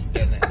just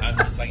doesn't. I'm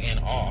just like in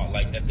awe,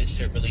 like that this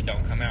shit really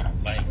don't come out.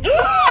 Like,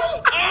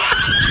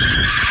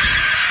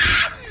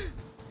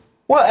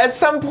 Well, at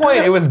some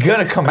point it was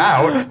gonna come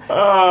out.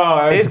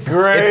 Oh, that's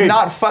great. It's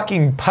not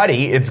fucking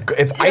putty. It's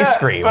ice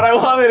cream. But I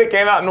love that it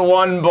came out in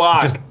one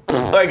block. Just-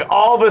 like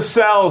all the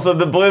cells of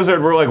the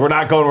blizzard were like, we're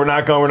not going, we're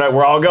all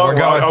going. We're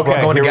going. Okay,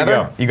 We're going here together.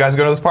 we go. You guys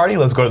go to this party.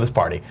 Let's go to this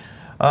party.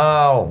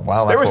 Oh,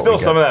 well, that's There was what still we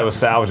some get. of that was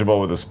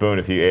salvageable with a spoon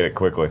if you ate it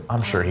quickly.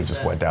 I'm sure he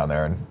just went down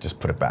there and just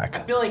put it I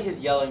back. feel like his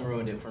yelling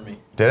ruined it for me.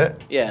 Did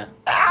it? Yeah.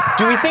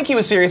 Do we think he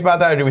was serious about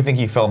that, or do we think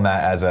he filmed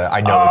that as a, I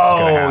know this is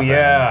going to happen?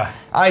 Yeah.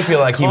 I feel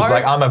like he was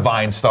Clark? like, I'm a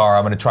Vine star,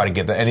 I'm going to try to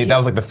get that. And that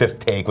was like the fifth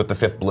take with the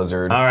fifth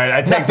blizzard. All right,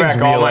 I take Nothing's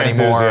back all real my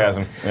anymore.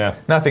 enthusiasm. Yeah.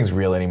 Nothing's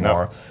real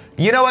anymore.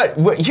 You know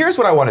what? Here's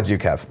what I want to do,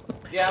 Kev.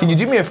 Yeah. Can you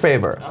do me a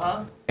favor?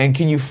 Uh-huh. And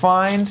can you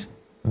find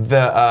the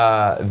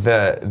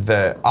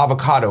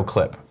avocado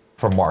clip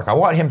from Mark? I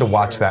want him to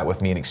watch that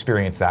with me and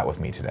experience that with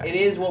me It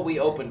today. is what we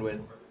opened with.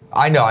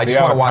 I know. I just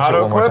The want to watch it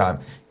avocado one more clip? time.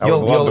 I would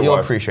love to You'll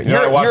watch. appreciate. You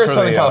know, I watched You're a for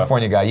Southern the,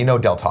 California guy. You know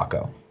Del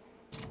Taco.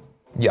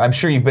 Yeah, I'm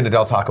sure you've been to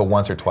Del Taco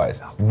once or twice.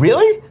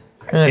 Really?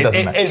 It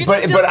doesn't matter.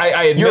 But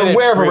I admit You're it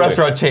aware of a freely.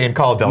 restaurant chain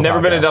called Del Never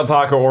Taco. been to Del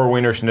Taco or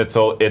Wiener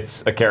Schnitzel.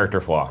 It's a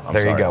character flaw. I'm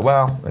There you sorry. go.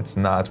 Well, it's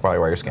not. That's probably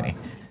why you're skinny.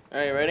 All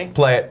right, ready?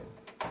 Play it.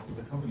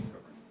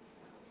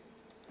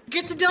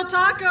 Get to Del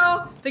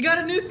Taco. They got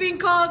a new thing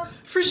called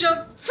free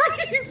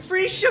shavacadoo.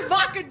 Free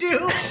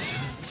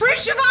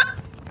shavacadoo.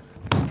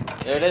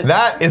 There it is.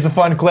 That is a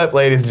fun clip,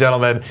 ladies and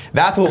gentlemen.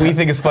 That's what we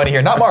think is funny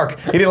here. Not Mark.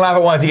 He didn't laugh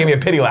at once. He gave me a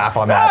pity laugh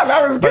on that. Ah,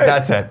 that was But good.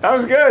 that's it. That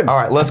was good. All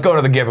right, let's go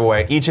to the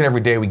giveaway. Each and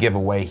every day we give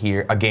away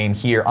a game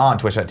here on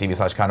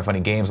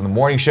twitch.tv/kindoffunnygames on the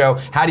morning show.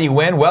 How do you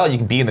win? Well, you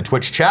can be in the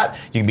Twitch chat.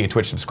 You can be a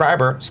Twitch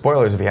subscriber.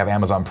 Spoilers if you have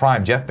Amazon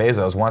Prime. Jeff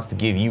Bezos wants to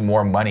give you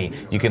more money.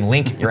 You can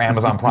link your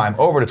Amazon Prime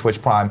over to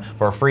Twitch Prime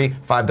for a free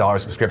 $5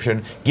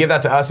 subscription. Give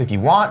that to us if you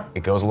want.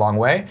 It goes a long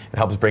way. It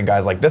helps bring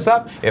guys like this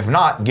up. If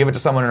not, give it to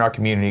someone in our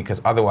community, because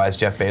otherwise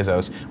Jeff Bezos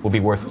will be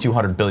worth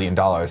 $200 billion.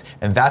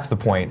 And that's the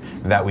point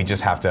that we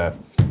just have to,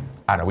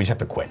 I don't know, we just have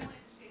to quit.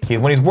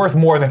 When he's worth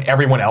more than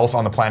everyone else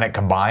on the planet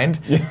combined,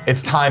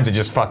 it's time to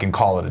just fucking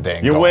call it a day.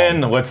 And You go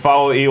win. home. Let's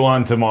follow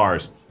Elon to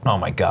Mars. Oh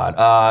my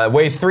God.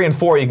 Ways 3 and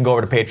 4, you can go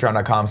over to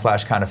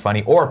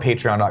patreon.com/kindoffunny or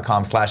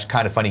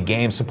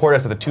patreon.com/kindoffunnygames. Support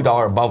us at the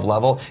 $2 above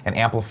level and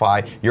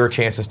amplify your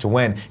chances to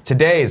win.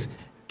 Today's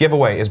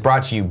giveaway is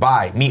brought to you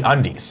by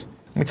MeUndies.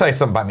 Let me tell you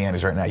something about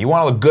MeUndies right now. You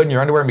want to look good in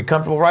your underwear and be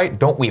comfortable, right?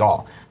 Don't we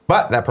all?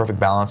 But that perfect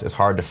balance is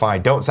hard to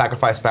find. Don't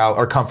sacrifice style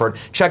or comfort.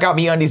 Check out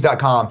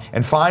MeUndies.com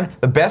and find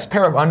the best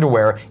pair of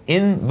underwear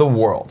in the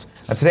world.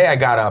 Now today I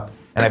got up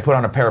and I put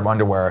on a pair of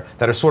underwear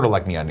that are sort of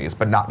like MeUndies,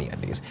 but not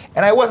MeUndies.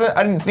 And I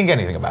didn't think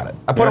anything about it.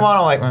 I put them on,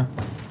 I'm like,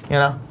 you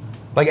know?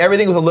 Like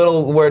everything was a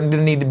little where it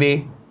didn't need to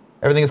be.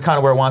 Everything is kind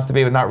of where it wants to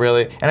be, but not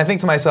really. And I think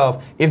to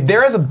myself, if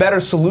there is a better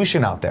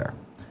solution out there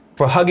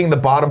for hugging the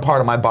bottom part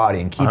of my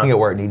body and keeping it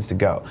where it needs to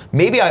go,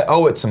 maybe I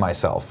owe it to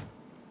myself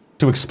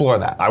to explore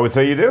that. I would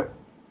say you do.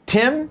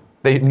 Tim,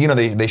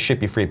 they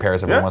ship you free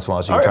pairs every Yeah. once in a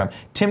while, so you can try them.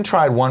 Tim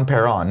tried one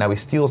pair on. Now he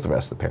steals the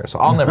rest of the pair, so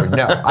I'll never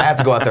know. I have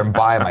to go out there and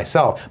buy it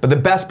myself. But the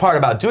best part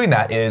about doing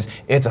that is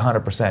it's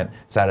 100%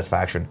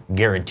 satisfaction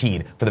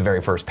guaranteed for the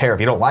very first pair.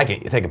 If you don't like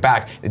it, you take it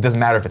back. It doesn't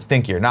matter if it's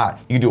stinky or not.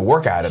 You can do a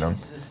workout in them.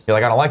 You're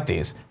like, I don't like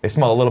these. They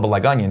smell a little bit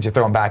like onions. You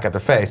throw them back at their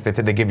face. They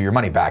give you your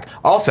money back.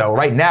 Also,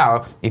 right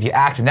now, if you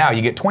act now,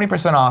 you get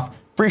 20% off,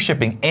 free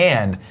shipping,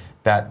 and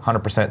that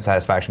 100%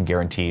 satisfaction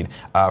guaranteed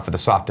for the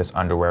softest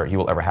underwear you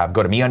will ever have.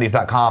 Go to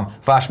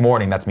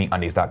MeUndies.com/morning. That's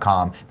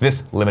MeUndies.com.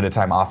 This limited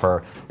time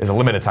offer is a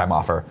limited time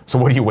offer. So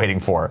what are you waiting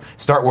for?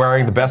 Start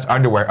wearing the best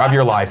underwear of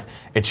your life.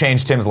 It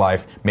changed Tim's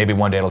life. Maybe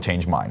one day it'll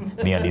change mine.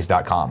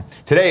 MeUndies.com.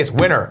 Today's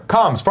winner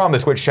comes from the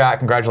Twitch chat.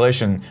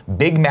 Congratulations,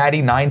 Big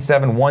Maddie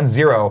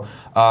 9710.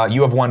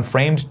 You have won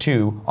Framed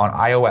 2 on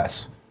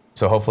iOS.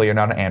 So hopefully you're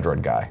not an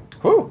Android guy.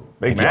 Whew.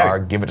 Big If you are,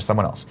 give it to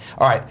someone else.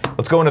 All right,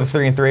 let's go into the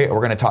 3 and 3. We're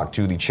going to talk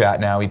to the chat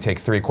now. We take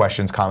 3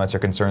 questions, comments, or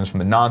concerns from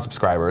the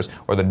non-subscribers,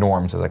 or the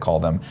norms, as I call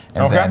them.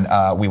 And then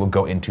we will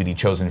go into the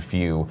chosen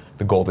few,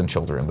 the golden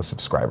children, the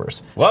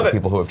subscribers. Love the it.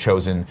 people who have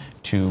chosen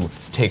to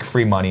take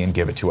free money and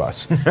give it to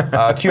us.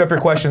 Queue up your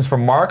questions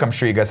from Mark. I'm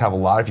sure you guys have a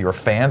lot if you're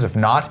fans. If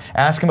not,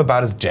 ask him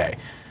about his day.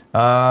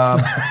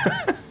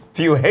 If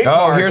you hate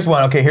Oh, Mark, here's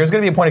one. Okay, here's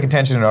going to be a point of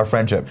contention in our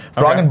friendship.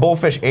 Frog and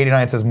Bullfish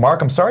 89 says,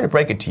 Mark, I'm sorry to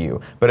break it to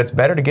you, but it's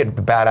better to get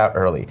the bat out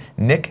early.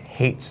 Nick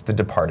hates The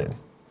Departed.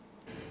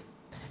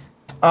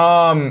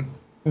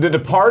 The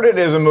Departed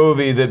is a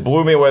movie that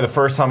blew me away the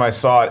first time I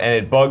saw it, and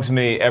it bugs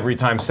me every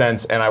time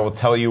since, and I will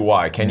tell you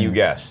why. Can you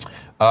guess?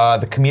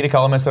 The comedic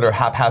elements that are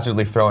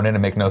haphazardly thrown in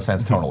and make no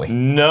sense tonally.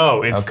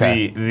 No, it's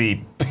Okay. the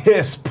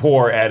piss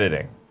poor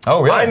editing.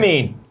 Oh, really? I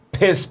mean,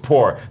 piss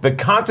poor. The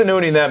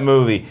continuity in that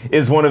movie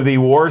is one of the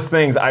worst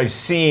things I've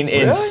seen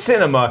in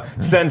cinema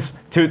since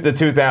the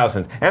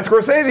 2000s. And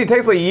Scorsese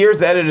takes like years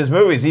to edit his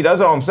movies. He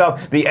does it all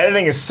himself. The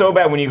editing is so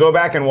bad when you go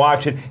back and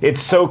watch it. It's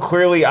so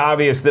clearly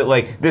obvious that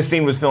like this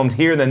scene was filmed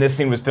here, then this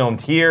scene was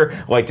filmed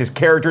here. Like just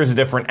characters at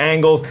different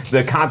angles.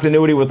 The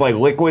continuity with like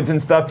liquids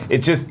and stuff.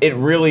 It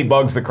really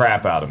bugs the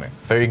crap out of me.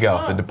 There you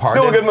go. The Departed.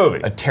 Still a good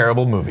movie. A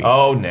terrible movie.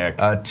 Oh, Nick.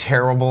 A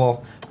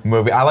terrible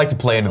movie. I like to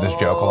play into this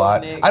joke a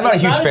lot. Nick. I'm not a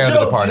It's huge not a fan of joke.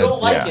 The Departed. You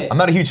don't like Yeah. it. I'm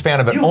not a huge fan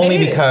of it You only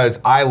hate it.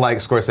 because I like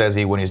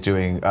Scorsese when he's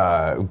doing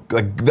I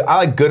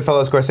like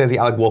Goodfellas Scorsese.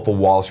 I like Wolf of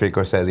Wall Street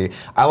Scorsese.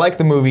 I like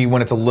the movie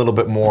when it's a little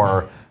bit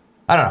more.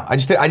 I don't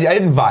know. I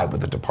didn't vibe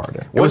with The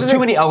Departed. There was too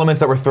many elements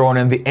that were thrown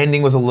in. The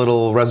ending was a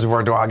little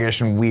Reservoir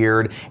Doggish and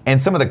weird,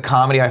 and some of the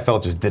comedy I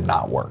felt just did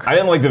not work. I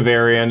didn't like the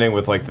very ending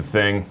with like the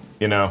thing,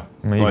 you know.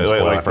 I mean, you can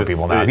spoil that for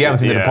people now. If you haven't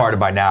seen The Departed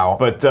by now,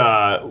 But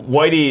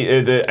Whitey,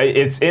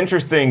 it's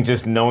interesting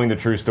just knowing the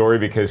true story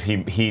because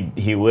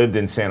he lived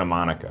in Santa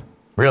Monica.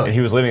 Really? And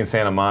he was living in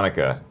Santa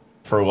Monica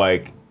for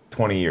like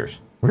 20 years.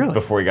 Really?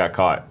 Before he got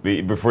caught.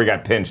 Before he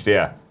got pinched,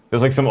 yeah.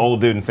 There's like some old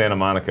dude in Santa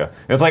Monica.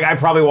 And it's like I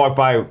probably walked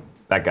by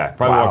that guy.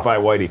 Probably Wow. walked by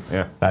Whitey.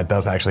 Yeah. that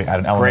does actually add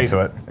an element Crazy.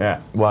 to it. Yeah.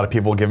 A lot of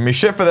people giving me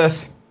shit for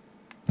this.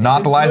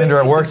 Not It's the a Lysander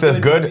good- at work it's a says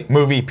good good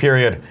movie,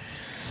 period.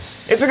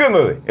 It's a good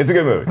movie. It's a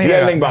good movie. Maybe The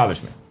I- editing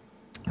bothers me.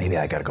 Maybe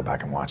I gotta go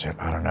back and watch it.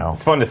 I don't know.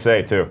 It's fun to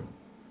say too.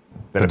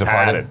 The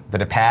Departed. The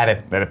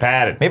Departed. That it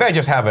padded. Maybe I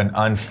just have an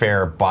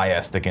unfair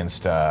bias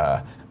against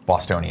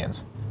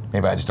Bostonians.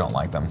 Maybe I just don't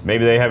like them.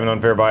 Maybe they have an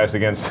unfair bias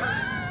against.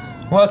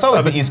 Well, it's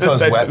always the East Coast,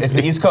 That's- It's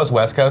the East Coast,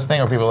 West Coast thing,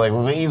 where people are like,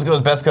 well, East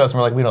Coast, West Coast, and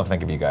we're like, we don't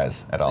think of you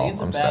guys at all. it's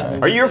a I'm bad sorry.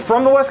 movie. Are you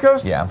from the West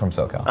Coast? Yeah, I'm from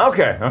SoCal.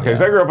 Okay.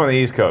 Because I grew up on the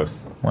East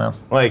Coast. Well,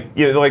 Like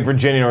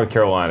Virginia, North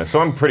Carolina.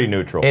 So I'm pretty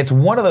neutral. it's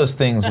one of those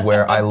things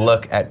where I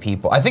look at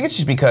people. I think it's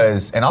just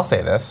because, and I'll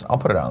say this, I'll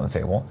put it out on the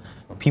table.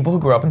 People who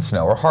grew up in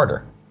snow are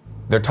harder.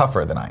 They're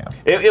tougher than I am.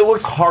 It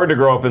looks hard to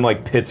grow up in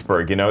like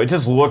Pittsburgh. You know, it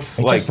just looks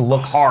It like just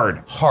looks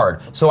hard.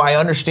 Hard. So I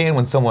understand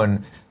when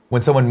someone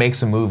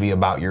makes a movie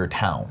about your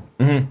town,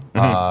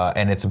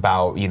 and it's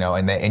about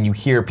and you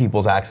hear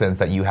people's accents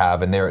that you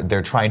have, and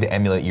they're trying to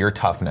emulate your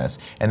toughness,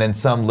 and then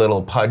some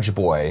little pudge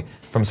boy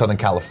from Southern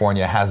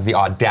California has the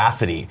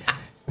audacity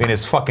in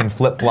his fucking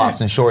flip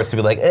flops and shorts to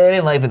be like, I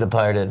didn't like The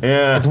Departed.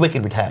 Yeah. It's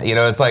wicked.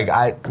 It's like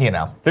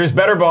There's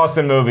better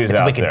Boston movies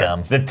out wicked there.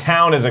 dumb. The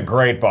Town is a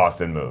great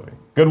Boston movie.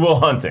 Good Will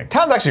Hunting.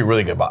 Town's actually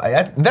really good.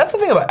 That's the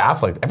thing about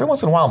Affleck. Every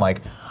once in a while, I'm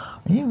like,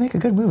 you make a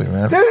good movie,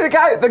 man. Dude,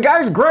 the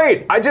guy's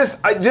great. I just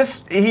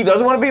he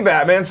doesn't want to be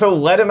Batman, so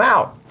let him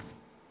out.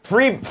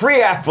 Free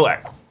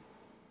Affleck.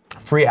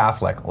 Free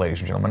Affleck, ladies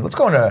and gentlemen. Let's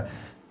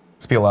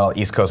be a lot of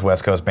East Coast,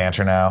 West Coast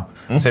banter now.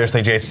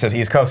 Seriously, Jason says,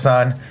 East Coast,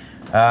 son.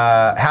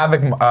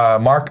 Havoc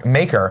Mark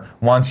Maker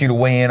wants you to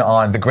weigh in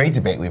on the great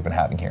debate we've been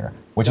having here,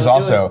 which is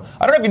also,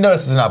 I don't know if you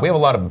noticed this or not, we have a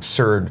lot of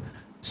absurd,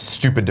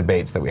 stupid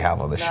debates that we have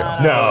on this show.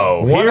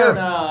 No. One Here? of-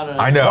 No.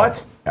 I know.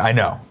 What? I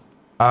know.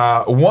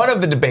 One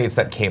of the debates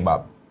that came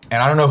up,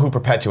 and I don't know who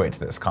perpetuates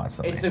this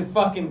constantly, It's a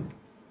fucking.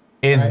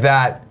 is Right.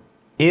 that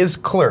is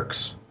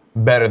Clerks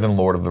better than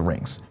Lord of the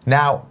Rings?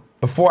 Now,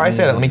 before I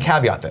say that, let me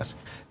caveat this.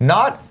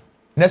 Not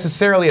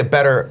necessarily a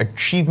better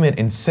achievement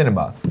in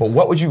cinema, but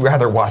what would you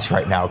rather watch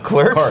right now,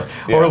 Clerks Clerks,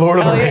 yeah. or Lord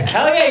of the Hell yeah, Rings?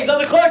 hell yeah, he's on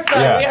the Clark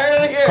side. We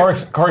heard it here.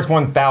 Cork's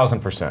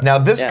 1,000%. Now,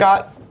 this Yeah.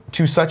 got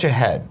to such a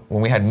head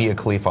when we had Mia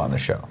Khalifa on the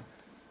show.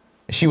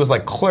 She was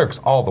like Clerks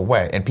all the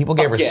way, and people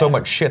gave her Fuck so yeah.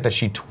 much shit that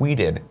she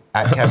tweeted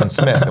at Kevin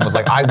Smith and was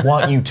like, I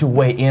want you to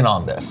weigh in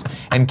on this.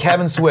 And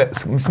Kevin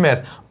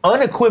Smith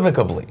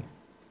unequivocally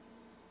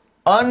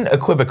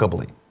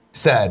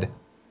said,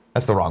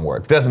 that's the wrong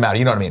word, doesn't matter,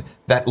 you know what I mean,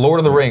 that Lord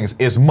of the Rings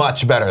is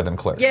much better than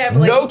Clerks. Yeah, but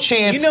like, no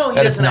chance you know he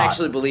that it's doesn't not.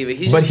 actually believe it.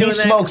 He's But just he doing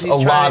that smokes 'cause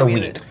he's a lot trying of to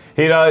be weed.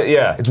 He does,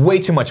 yeah. It's way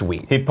too much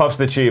weed. He puffs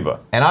the Chiba.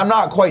 And I'm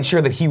not quite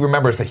sure that he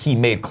remembers that he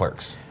made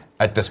Clerks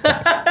at this point.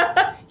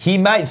 He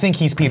might think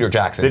he's Peter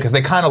Jackson because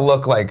they kind of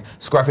look like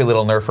scruffy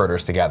little nerf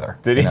herders together.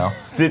 Did he? You know?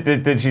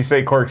 Did she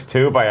say Clerks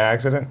 2 by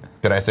accident?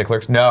 Did I say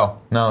Clerks? No,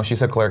 she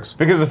said Clerks.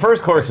 Because the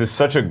first Clerks is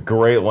such a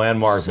great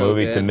landmark So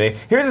movie to good. me.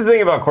 Here's the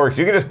thing about Clerks.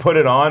 You can just put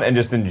it on and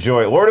just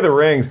enjoy it. Lord of the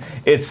Rings,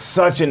 it's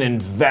such an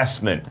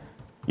investment.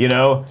 You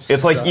know?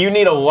 It's like you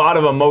need a lot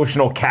of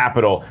emotional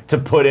capital to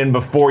put in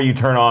before you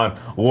turn on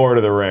Lord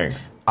of the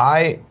Rings.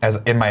 I, as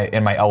in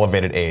my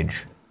elevated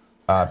age,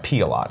 pee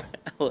a lot.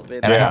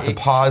 And I have to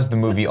pause the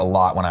movie a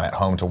lot when I'm at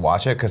home to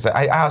watch it because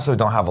I also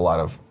don't have a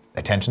lot of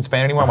attention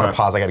span anymore. When I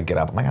pause, I got to get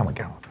up. I'm like, I'm going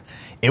to get up.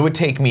 It would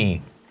take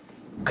me,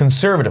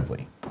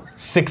 conservatively,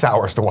 6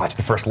 hours to watch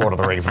the first Lord of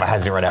the Rings if I had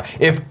to do it right now.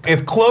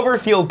 If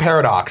Cloverfield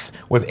Paradox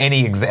was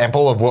any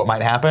example of what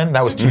might happen,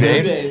 that was 2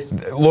 days.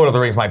 Lord of the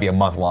Rings might be a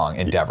month-long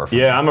endeavor for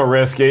me. Yeah, I'm a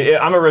risk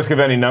of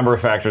any number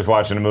of factors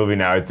watching a movie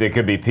now. It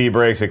could be pee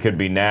breaks, it could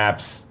be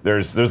naps.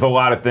 There's a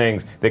lot of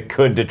things that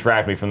could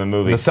detract me from the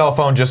movie. The cell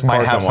phone just might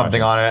course have I'm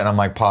something watching. on it, and I'm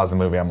like, pause the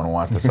movie, I'm going to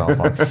watch the cell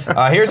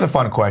phone. Here's a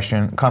fun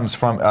question. Comes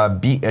from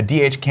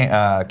DH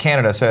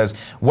Canada says,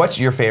 what's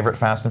your favorite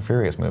Fast and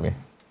Furious movie?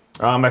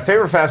 My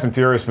favorite Fast and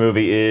Furious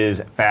movie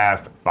is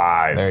Fast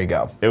 5. There you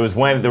go. It was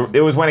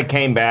when it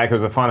came back. It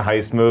was a fun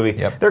heist movie.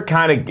 Yep. They're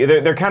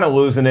kind of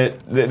losing it.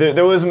 They're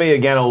losing me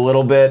again a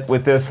little bit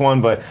with this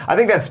one, but I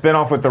think that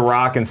spinoff with The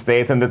Rock and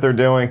Statham that they're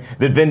doing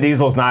that Vin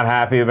Diesel's not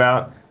happy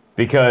about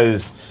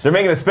because they're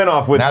making a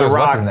spinoff with The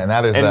Rock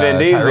now there's and Vin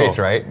Diesel. Tyrese,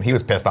 right? He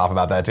was pissed off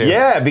about that too.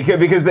 Yeah,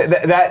 because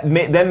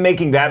them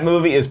making that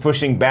movie is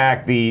pushing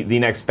back the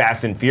next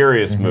Fast and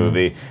Furious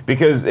movie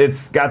because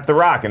it's got The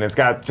Rock and it's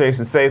got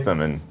Jason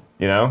Statham and.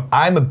 You know?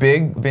 I'm a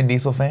big Vin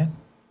Diesel fan.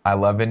 I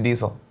love Vin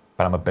Diesel,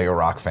 but I'm a bigger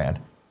Rock fan.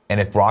 And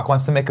if Rock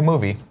wants to make a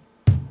movie,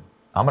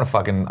 I'm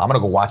gonna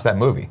go watch that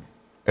movie.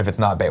 If it's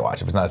not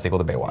Baywatch, if it's not a sequel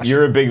to Baywatch.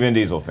 You're a big Vin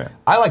Diesel fan.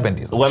 I like Vin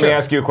Diesel. Let me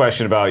ask you a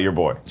question about your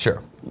boy.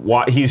 Sure.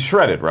 Why, he's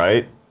shredded,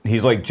 right?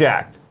 He's like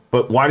jacked.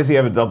 But why does he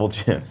have a double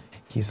chin?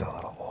 He's a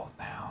little old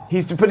now.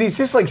 But he's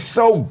just like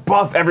so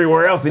buff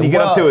everywhere else. And you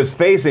get up to his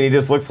face and he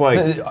just looks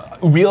like...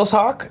 Real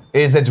talk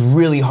is it's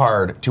really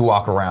hard to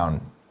walk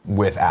around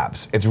with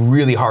abs. It's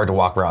really hard to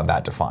walk around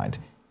that defined.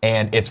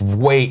 And it's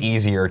way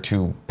easier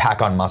to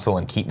pack on muscle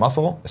and keep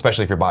muscle,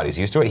 especially if your body's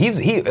used to it.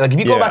 If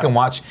you go back and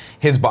watch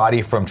his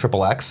body from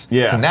Triple X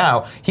to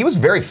now, he was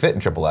very fit in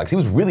Triple X. He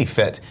was really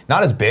fit,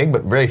 not as big,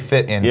 but very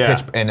fit in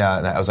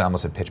I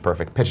almost said Pitch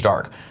Perfect, Pitch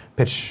Dark,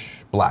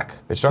 Pitch Black,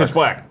 Pitch Dark, Pitch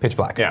Black, Pitch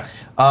Black. Yeah.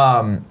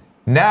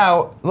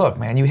 Now, look,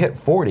 man, you hit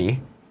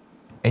 40.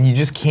 And you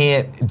just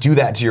can't do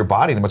that to your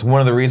body anymore. It's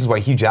one of the reasons why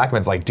Hugh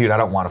Jackman's like, dude, I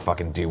don't want to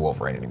fucking do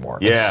Wolverine anymore.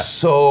 Yeah. It's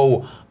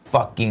so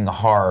fucking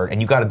hard, and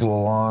you got to do a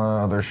lot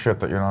of other shit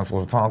that you're not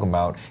supposed to talk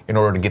about in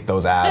order to get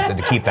those abs and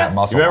to keep that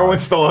muscle. Remember on. when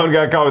Stallone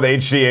got caught with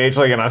HGH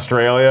like in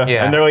Australia?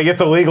 Yeah. And they're like,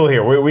 it's illegal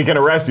here. We can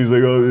arrest you. He's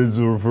like, oh, it's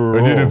for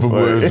I did it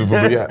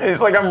for yeah.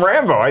 It's like, I'm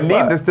Rambo. I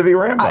need this to be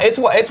Rambo. It's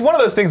one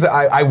of those things that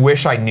I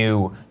wish I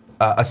knew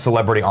a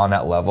celebrity on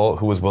that level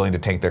who was willing to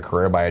tank their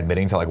career by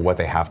admitting to like what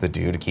they have to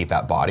do to keep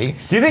that body.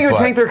 Do you think it would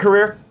tank their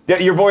career? Yeah,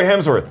 your boy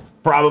Hemsworth,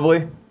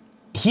 probably.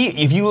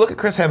 If you look at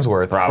Chris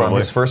Hemsworth from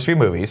his first few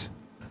movies,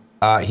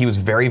 he's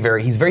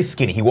very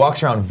skinny. He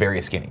walks around very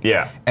skinny.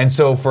 Yeah. And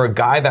so for a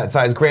guy that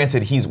size,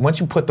 granted,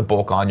 once you put the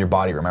bulk on, your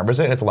body remembers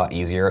it, and it's a lot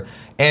easier.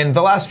 And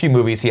the last few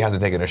movies, he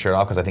hasn't taken his shirt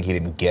off because I think he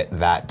didn't get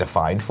that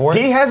defined for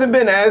it. He hasn't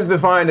been as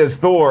defined as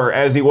Thor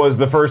as he was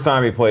the first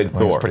time he played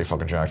Thor. He's pretty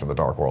fucking jacked in the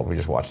Dark World. We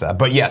just watched that.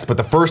 But yes,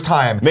 the first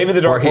time... Maybe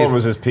the Dark World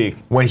was his peak.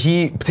 When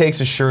he takes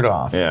his shirt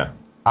off. Yeah.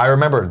 I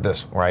remember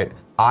this, right?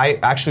 I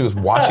actually was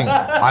watching...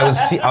 I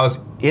was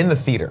in the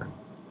theater,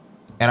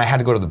 and I had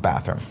to go to the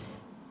bathroom.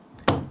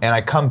 And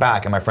I come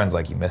back, and my friend's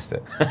like, you missed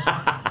it. And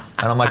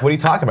I'm like, what are you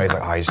talking about? He's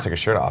like, oh, he just took his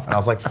shirt off. And I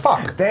was like,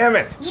 fuck. Damn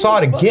it. Saw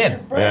it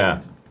again.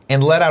 Yeah.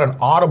 And let out an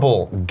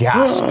audible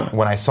gasp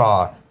when I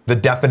saw the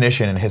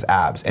definition in his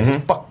abs. And his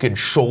fucking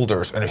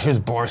shoulders and his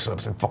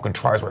biceps and fucking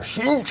tries were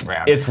huge,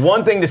 man. It's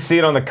one thing to see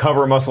it on the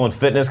cover of Muscle and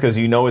Fitness because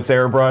you know it's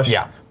airbrush.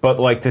 Yeah. But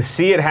like to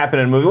see it happen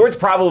in a movie where it's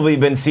probably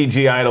been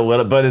CGI'd a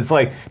little, but it's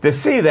like to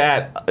see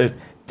that,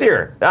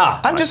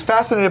 I'm just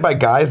fascinated by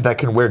guys that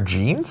can wear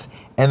jeans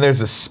and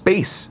there's a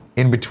space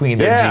in between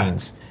their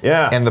jeans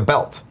and the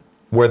belt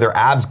where their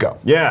abs go.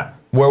 Yeah.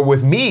 Where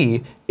with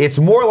me, it's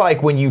more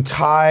like when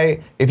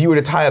if you were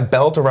to tie a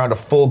belt around a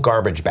full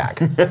garbage bag,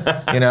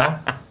 you know?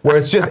 Where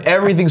it's just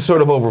everything's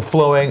sort of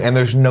overflowing and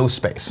there's no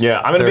space. Yeah,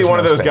 I'm going to be one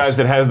of those guys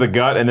that has the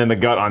gut and then the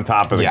gut on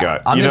top of the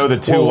gut. You know the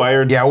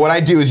two-layered? Yeah, what I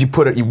do is you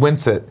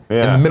wince it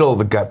in the middle of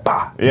the gut.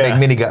 Bah! Make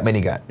mini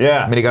gut.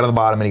 Yeah. Mini gut on the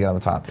bottom, mini gut on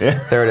the top.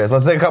 Yeah. There it is.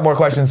 Let's take a couple more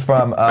questions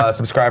from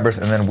subscribers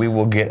and then we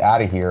will get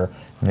out of here.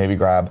 Maybe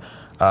grab...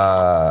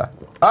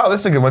 this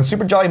is a good one.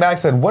 Super Jolly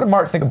Max said, what did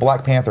Mark think of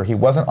Black Panther? He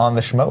wasn't on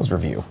the Schmoes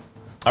review.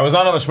 I was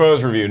not on the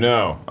Schmoes review,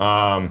 no.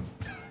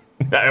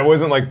 I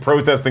wasn't like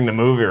protesting the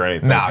movie or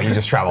anything. No, you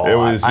just travel a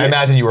lot. I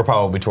imagine you were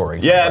probably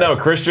touring. Yeah, no.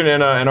 Christian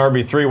and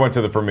RB3 went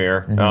to the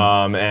premiere,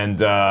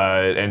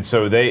 and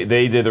so they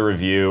did the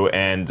review,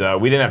 and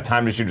we didn't have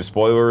time to shoot a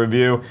spoiler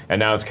review, and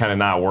now it's kind of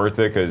not worth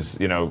it because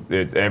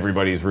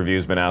everybody's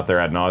review's been out there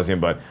ad nauseum.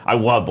 But I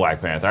love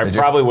Black Panther. I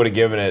probably would have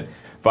given it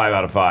 5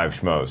 out of 5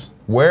 Schmoes.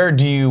 Where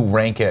do you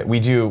rank it? We're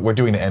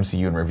doing the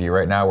MCU in review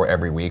right now, where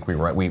every week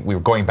we're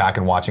going back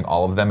and watching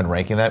all of them and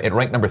ranking them. It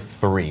ranked number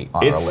 3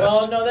 on our list.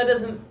 Well, no, that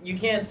doesn't. You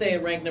can't say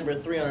it ranked number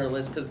 3 on our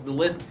list because the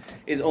list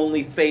is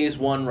only Phase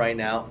 1 right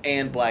now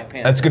and Black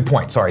Panther. That's a good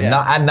point. Sorry, Yeah.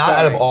 not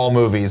out of all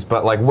movies,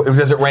 but like,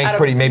 does it rank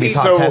pretty maybe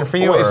top 10 for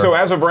you? So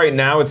as of right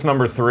now, it's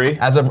number 3.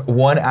 As of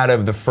one out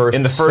of the first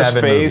in the first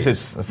 7 phase, movies,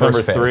 it's the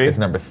number first 3. Phase, it's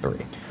number 3.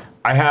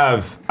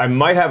 I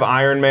might have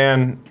Iron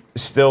Man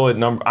still at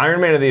number.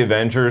 Iron Man and the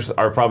Avengers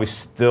are probably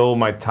still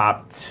my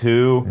top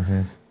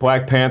 2.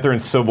 Black Panther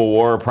and Civil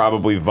War are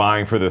probably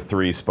vying for the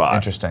 3 spot.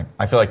 Interesting.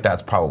 I feel like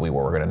that's probably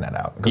where we're going to net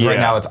out. Because right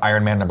now it's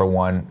Iron Man number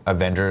 1,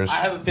 Avengers I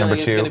have a feeling number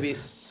it's 2. going to be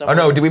Oh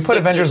no, did we put 6 or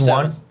Avengers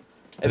 7.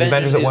 1?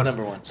 Avengers at is 1?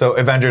 number 1. So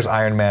Avengers,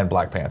 Iron Man,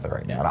 Black Panther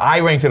right now. And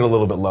I ranked it a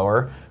little bit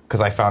lower because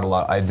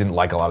I didn't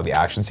like a lot of the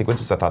action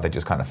sequences. I thought they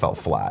just kind of felt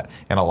flat,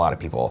 and a lot of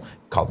people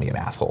called me an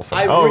asshole for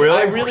that. really?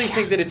 I really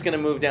think that it's going to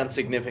move down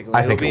significantly.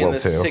 I think It'll be it will in the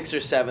too. 6th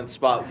or 7th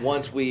spot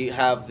once we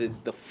have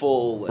the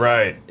full list.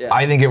 Right. Yeah.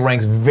 I think it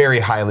ranks very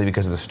highly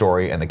because of the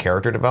story and the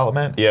character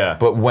development. Yeah.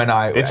 But when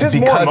It's just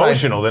more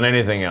emotional than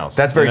anything else.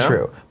 That's very you know?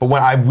 true. But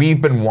when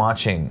we've been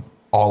watching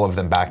all of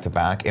them back to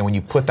back, and when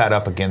you put that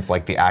up against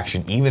like the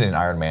action, even in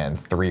Iron Man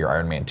 3 or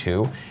Iron Man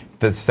 2,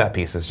 the set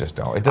pieces just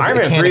don't. It doesn't.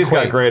 Iron Man 3's got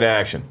equate. great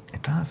action.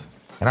 It does.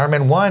 And Iron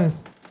Man 1,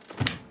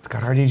 it's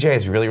got RDJ.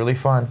 It's really, really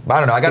fun. But I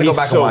don't know. I got to go He's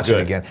back so and watch good.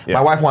 it again. Yeah.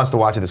 My wife wants to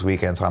watch it this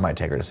weekend, so I might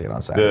take her to see it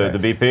on Saturday.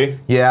 The BP?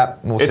 Yeah,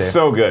 we'll see. It's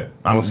so good.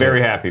 I'm We'll see.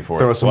 very happy for it.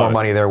 Throw some more Love it.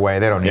 money their way.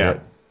 They don't need Yeah.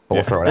 it. But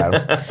we'll throw it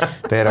at them.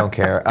 They don't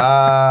care.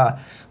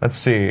 Let's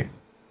see.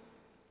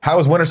 How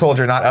is Winter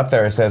Soldier not up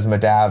there? It says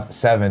Madav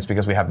Sevens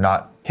because we have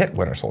not hit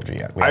Winter Soldier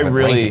yet. We I haven't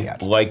ranked it really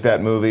yet. like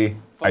that movie.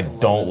 I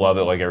don't love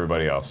it like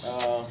everybody else.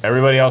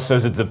 Everybody else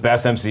says it's the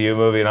best MCU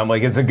movie, and I'm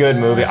like, it's a good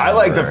movie. I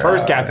like the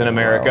first Captain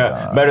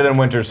America better than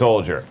Winter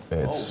Soldier.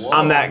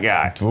 I'm that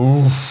guy.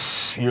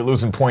 Oof, you're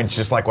losing points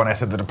just like when I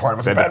said The Departed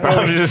was a bad I'm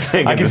movie. just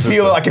thinking I can this is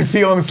feel I can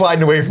feel him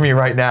sliding away from me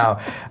right now.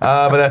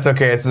 But that's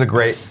okay. This is a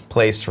great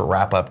place to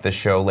wrap up this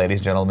show, ladies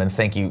and gentlemen.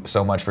 Thank you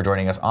so much for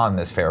joining us on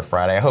this Fair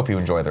Friday. I hope you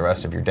enjoy the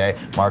rest of your day.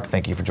 Mark,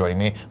 thank you for joining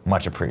me.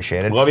 Much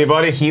appreciated. Love you,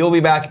 buddy. He'll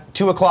be back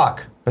 2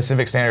 o'clock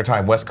Pacific Standard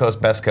Time, West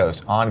Coast, Best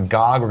Coast. On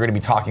GOG, we're going to be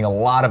talking a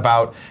lot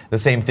about the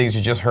same things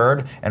you just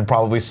heard and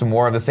probably some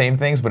more of the same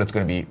things, but it's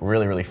going to be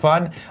really, really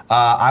fun.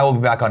 I will be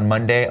back on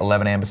Monday,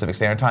 11 a.m. Pacific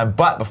Standard Time.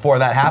 But before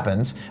that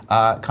happens,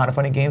 Kind of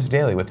Funny Games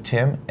Daily with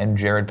Tim and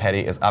Jared Petty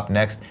is up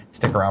next.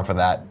 Stick around for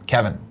that.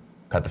 Kevin,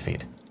 cut the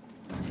feed.